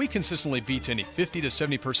 We consistently beat any 50 to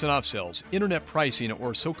 70% off sales, internet pricing,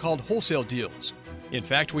 or so-called wholesale deals. In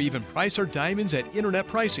fact, we even price our diamonds at internet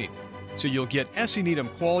pricing. So you'll get S.E. Needham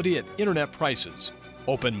quality at internet prices.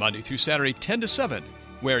 Open Monday through Saturday, 10 to 7,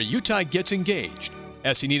 where Utah gets engaged.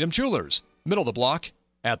 S.E. Needham Jewelers, middle of the block,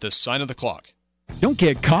 at the sign of the clock. Don't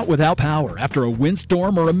get caught without power after a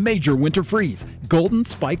windstorm or a major winter freeze. Golden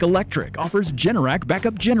Spike Electric offers Generac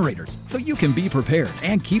backup generators so you can be prepared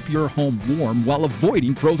and keep your home warm while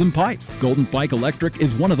avoiding frozen pipes. Golden Spike Electric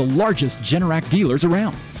is one of the largest Generac dealers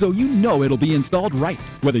around, so you know it'll be installed right.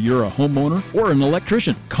 Whether you're a homeowner or an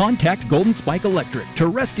electrician, contact Golden Spike Electric to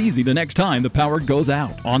rest easy the next time the power goes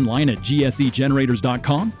out. Online at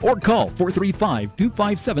gsegenerators.com or call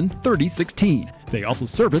 435-257-3016. They also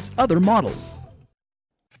service other models.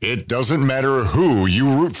 It doesn't matter who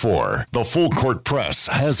you root for. The Full Court Press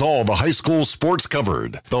has all the high school sports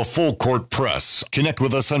covered. The Full Court Press. Connect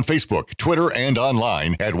with us on Facebook, Twitter, and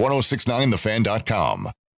online at 1069thefan.com.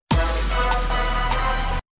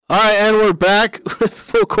 All right, and we're back with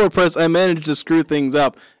Full Court Press. I managed to screw things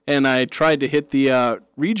up, and I tried to hit the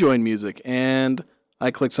rejoin music, and I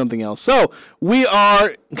clicked something else. So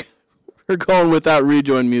we're going without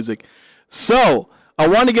rejoin music. So I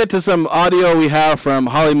want to get to some audio we have from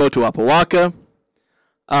Hale Motu'apuaka.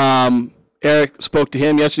 Eric spoke to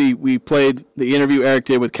him yesterday. We played the interview Eric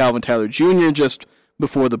did with Calvin Tyler Jr. just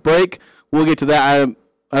before the break. We'll get to that.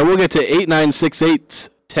 I will get to 8968's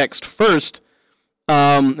text first.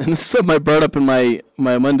 And this is something I brought up in my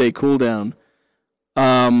Monday cooldown.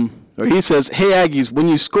 Where he says, "Hey Aggies, when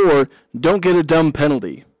you score, don't get a dumb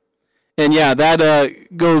penalty." And yeah,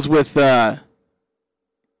 that goes with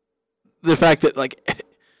the fact that it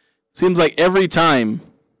seems like every time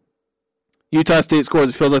Utah State scores,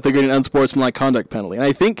 it feels like they're getting an unsportsmanlike conduct penalty. And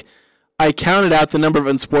I think I counted out the number of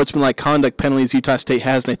unsportsmanlike conduct penalties Utah State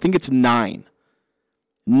has, and I think it's 9.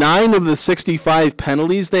 9 of the 65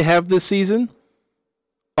 penalties they have this season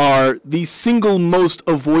are the single most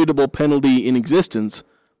avoidable penalty in existence,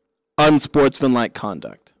 unsportsmanlike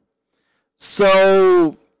conduct.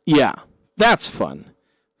 So, yeah, that's fun.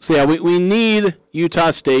 So, yeah, we need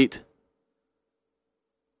Utah State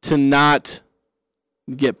to not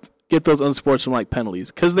get those unsportsmanlike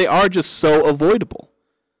penalties because they are just so avoidable.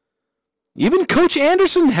 Even Coach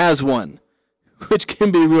Anderson has one, which can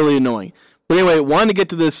be really annoying. But anyway, wanted to get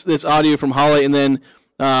to this audio from Hale, and then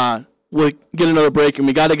we'll get another break, and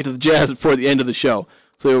we got to get to the Jazz before the end of the show.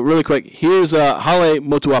 So really quick, here's Hale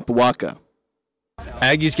Motu'apuaka.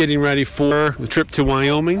 Aggies getting ready for the trip to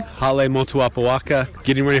Wyoming. Hale Motu'apuaka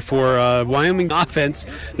getting ready for a Wyoming offense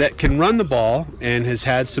that can run the ball and has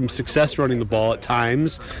had some success running the ball at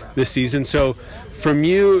times this season. So from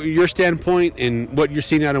your standpoint and what you're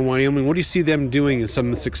seeing out of Wyoming, what do you see them doing and some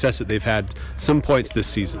of the success that they've had some points this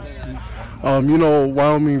season?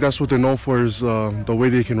 Wyoming, that's what they're known for is the way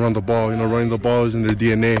they can run the ball. Running the ball is in their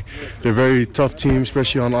DNA. They're a very tough team,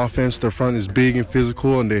 especially on offense. Their front is big and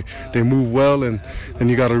physical, and they move well. And then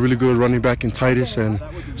you got a really good running back in Titus, and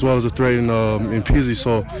as well as a threat in Peasy.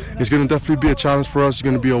 So it's going to definitely be a challenge for us. It's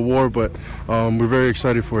going to be a war, but we're very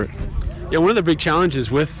excited for it. Yeah, one of the big challenges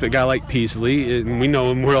with a guy like Peasley, and we know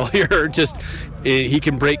him well here, he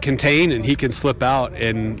can break contain and he can slip out,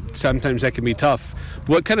 and sometimes that can be tough.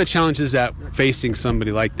 What kind of challenge is that facing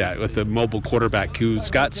somebody like that with a mobile quarterback who's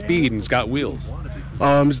got speed and has got wheels?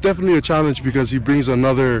 It's definitely a challenge because he brings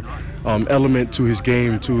another element to his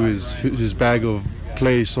game, to his bag of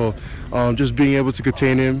play. So just being able to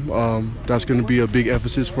contain him, that's going to be a big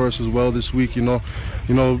emphasis for us as well this week.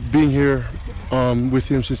 Being here with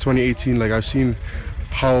him since 2018, I've seen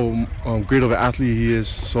how great of an athlete he is.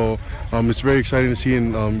 So it's very exciting to see,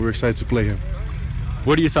 and we're excited to play him.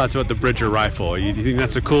 What are your thoughts about the Bridger rifle? You think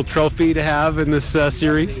that's a cool trophy to have in this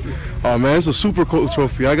series? Oh, man, it's a super cool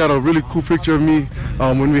trophy. I got a really cool picture of me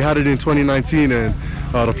when we had it in 2019, and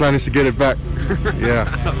the plan is to get it back.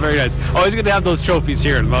 Yeah. Very nice. Always good to have those trophies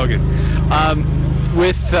here in Logan.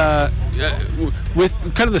 With kind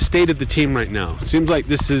of the state of the team right now, it seems like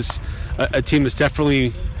this is a team that's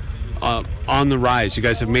definitely on the rise. You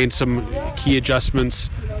guys have made some key adjustments,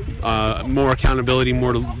 more accountability,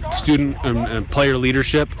 more student and player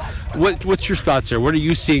leadership. What's your thoughts there? What are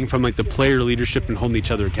you seeing from the player leadership and holding each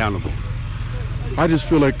other accountable? I just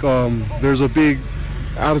feel like there's a big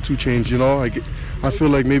attitude change. I feel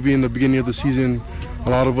like maybe in the beginning of the season, a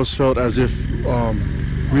lot of us felt as if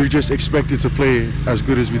we were just expected to play as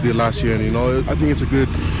good as we did last year. And I think it's a good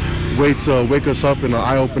way to wake us up and an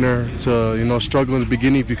eye-opener to struggle in the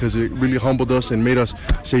beginning, because it really humbled us and made us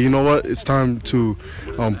say, you know what, it's time to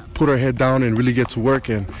put our head down and really get to work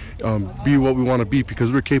and be what we want to be,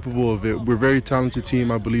 because we're capable of it. We're a very talented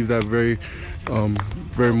team. I believe that very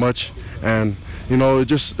much. And it was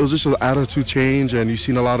just an attitude change, and you've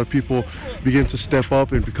seen a lot of people begin to step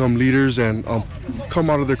up and become leaders and come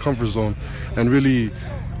out of their comfort zone and really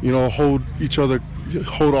hold each other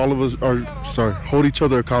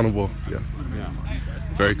accountable. Yeah.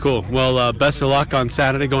 Very cool. Well, best of luck on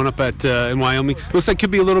Saturday going up in Wyoming. Looks like it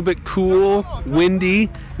could be a little bit cool, windy.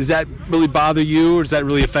 Does that really bother you, or does that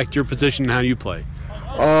really affect your position and how you play?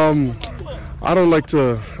 I don't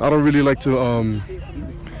really like to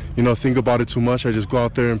think about it too much. I just go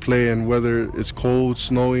out there and play, and whether it's cold,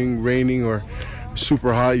 snowing, raining, or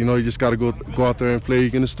super hot, you just got to go out there and play. You're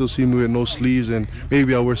going to still see me with no sleeves, and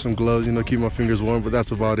maybe I'll wear some gloves, keep my fingers warm, but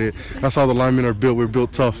that's about it. That's how the linemen are built. We're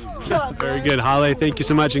built tough. Very good. Hale, thank you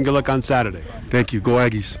so much, and good luck on Saturday. Thank you. Go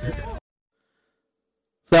Aggies.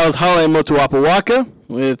 So that was Hale Motu'apuaka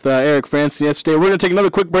with Eric Frandsen yesterday. We're going to take another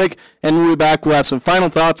quick break, and when we'll be back, we'll have some final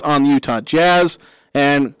thoughts on the Utah Jazz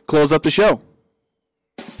and close up the show.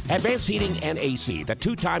 Advanced Heating and AC, the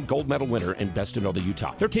two-time gold medal winner in Best in Northern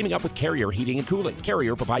Utah. They're teaming up with Carrier Heating and Cooling.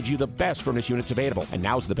 Carrier provides you the best furnace units available, and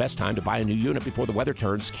now's the best time to buy a new unit before the weather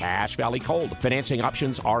turns Cache Valley cold. Financing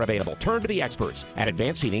options are available. Turn to the experts at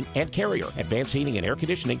Advanced Heating and Carrier. Advanced Heating and Air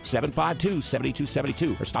Conditioning,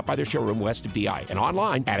 752-7272, or stop by their showroom west of DI and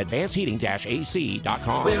online at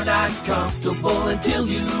advancedheating-ac.com. We're not comfortable until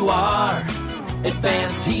you are.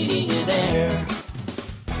 Advanced Heating and Air.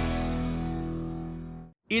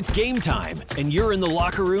 It's game time, and you're in the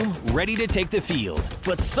locker room ready to take the field.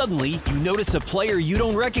 But suddenly, you notice a player you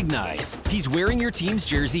don't recognize. He's wearing your team's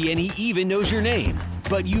jersey, and he even knows your name.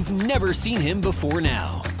 But you've never seen him before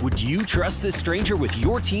now. Would you trust this stranger with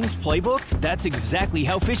your team's playbook? That's exactly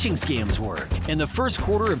how phishing scams work. And the first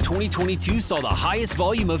quarter of 2022 saw the highest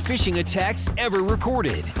volume of phishing attacks ever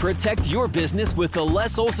recorded. Protect your business with the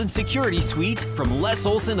Les Olson Security Suite from Les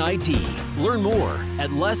Olson IT. Learn more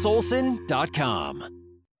at lesolson.com.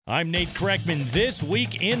 I'm Nate Kreckman. This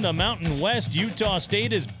week in the Mountain West, Utah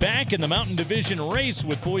State is back in the Mountain Division race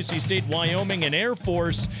with Boise State, Wyoming, and Air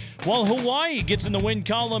Force, while Hawaii gets in the win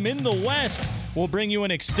column in the West. We'll bring you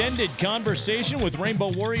an extended conversation with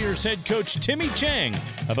Rainbow Warriors head coach Timmy Chang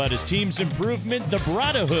about his team's improvement, the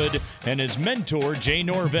Brotherhood, and his mentor, Jay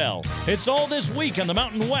Norvell. It's all this week on the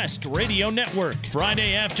Mountain West Radio Network.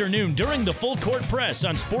 Friday afternoon during the Full Court Press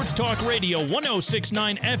on Sports Talk Radio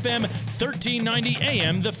 106.9 FM, 1390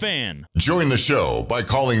 AM, The Fan. Join the show by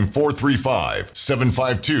calling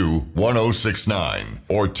 435-752-1069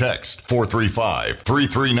 or text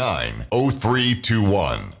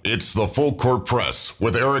 435-339-0321. It's the Full Court Press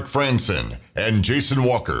with Eric Frandsen and Jason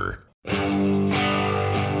Walker.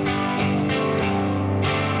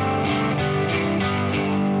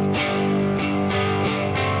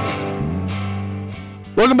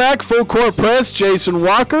 Welcome back, Full Court Press. Jason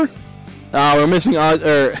Walker. We're missing,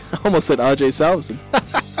 almost said Ajay Salveson.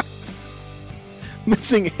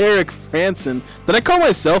 Missing Eric Frandsen. Did I call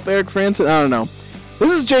myself Eric Frandsen? I don't know.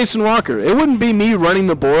 This is Jason Walker. It wouldn't be me running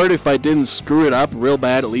the board if I didn't screw it up real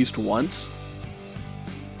bad at least once.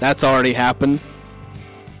 That's already happened.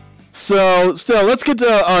 So, still, let's get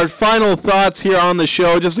to our final thoughts here on the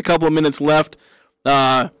show. Just a couple of minutes left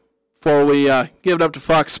before we give it up to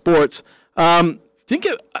Fox Sports. Didn't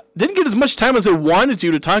get as much time as I wanted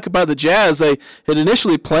to talk about the Jazz. I had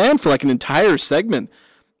initially planned for like an entire segment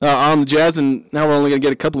on the Jazz, and now we're only going to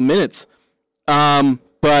get a couple of minutes.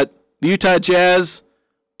 But the Utah Jazz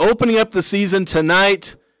opening up the season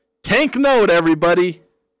tonight. Take note, everybody,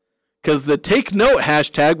 because the take note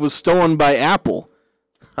hashtag was stolen by Apple.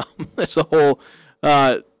 There's a whole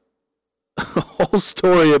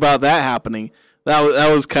story about that happening.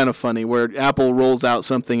 That was kind of funny, where Apple rolls out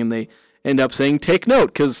something and they end up saying take note,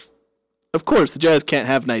 because, of course, the Jazz can't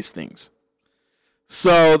have nice things.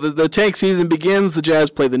 So the tank season begins. The Jazz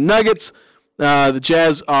play the Nuggets. The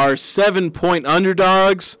Jazz are 7-point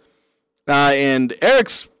underdogs. And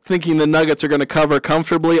Eric's thinking the Nuggets are going to cover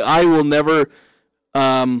comfortably. I will never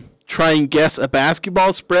try and guess a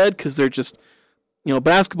basketball spread, because they're just,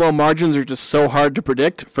 basketball margins are just so hard to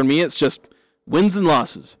predict. For me, it's just wins and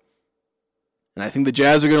losses. And I think the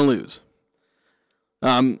Jazz are going to lose.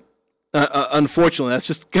 Unfortunately, that's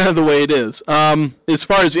just kind of the way it is. As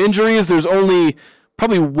far as injuries, there's only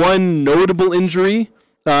probably one notable injury,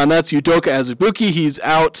 and that's Udoka Azubuike. He's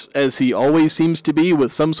out, as he always seems to be,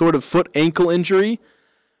 with some sort of foot-ankle injury,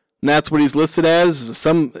 and that's what he's listed as,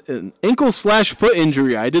 an ankle/foot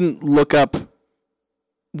injury. I didn't look up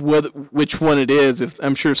which one it is.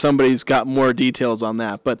 I'm sure somebody's got more details on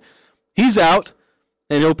that, but he's out,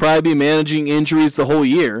 and he'll probably be managing injuries the whole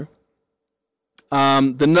year.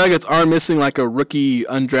 The Nuggets are missing like a rookie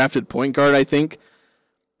undrafted point guard, I think,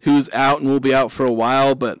 who's out and will be out for a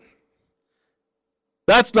while, but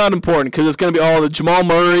that's not important, because it's going to be all the Jamal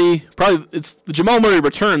Murray. Probably it's the Jamal Murray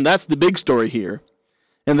return. That's the big story here.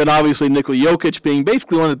 And then obviously Nikola Jokic being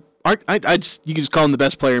basically one of the, you can just call him the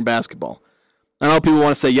best player in basketball. I know people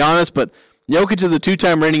want to say Giannis, but Jokic is a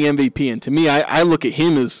 2-time reigning MVP, and to me, I look at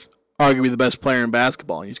him as arguably the best player in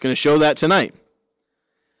basketball, and he's going to show that tonight.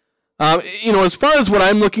 As far as what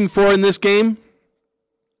I'm looking for in this game,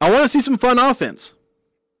 I want to see some fun offense.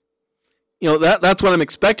 That's what I'm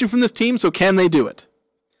expecting from this team, so can they do it?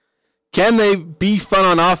 Can they be fun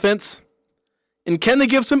on offense? And can they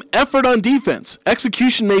give some effort on defense?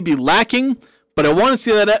 Execution may be lacking, but I want to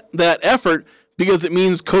see that effort because it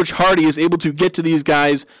means Coach Hardy is able to get to these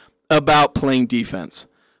guys about playing defense.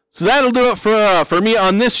 So that'll do it for me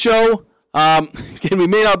on this show. Again, we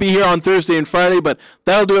may not be here on Thursday and Friday, but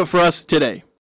that'll do it for us today.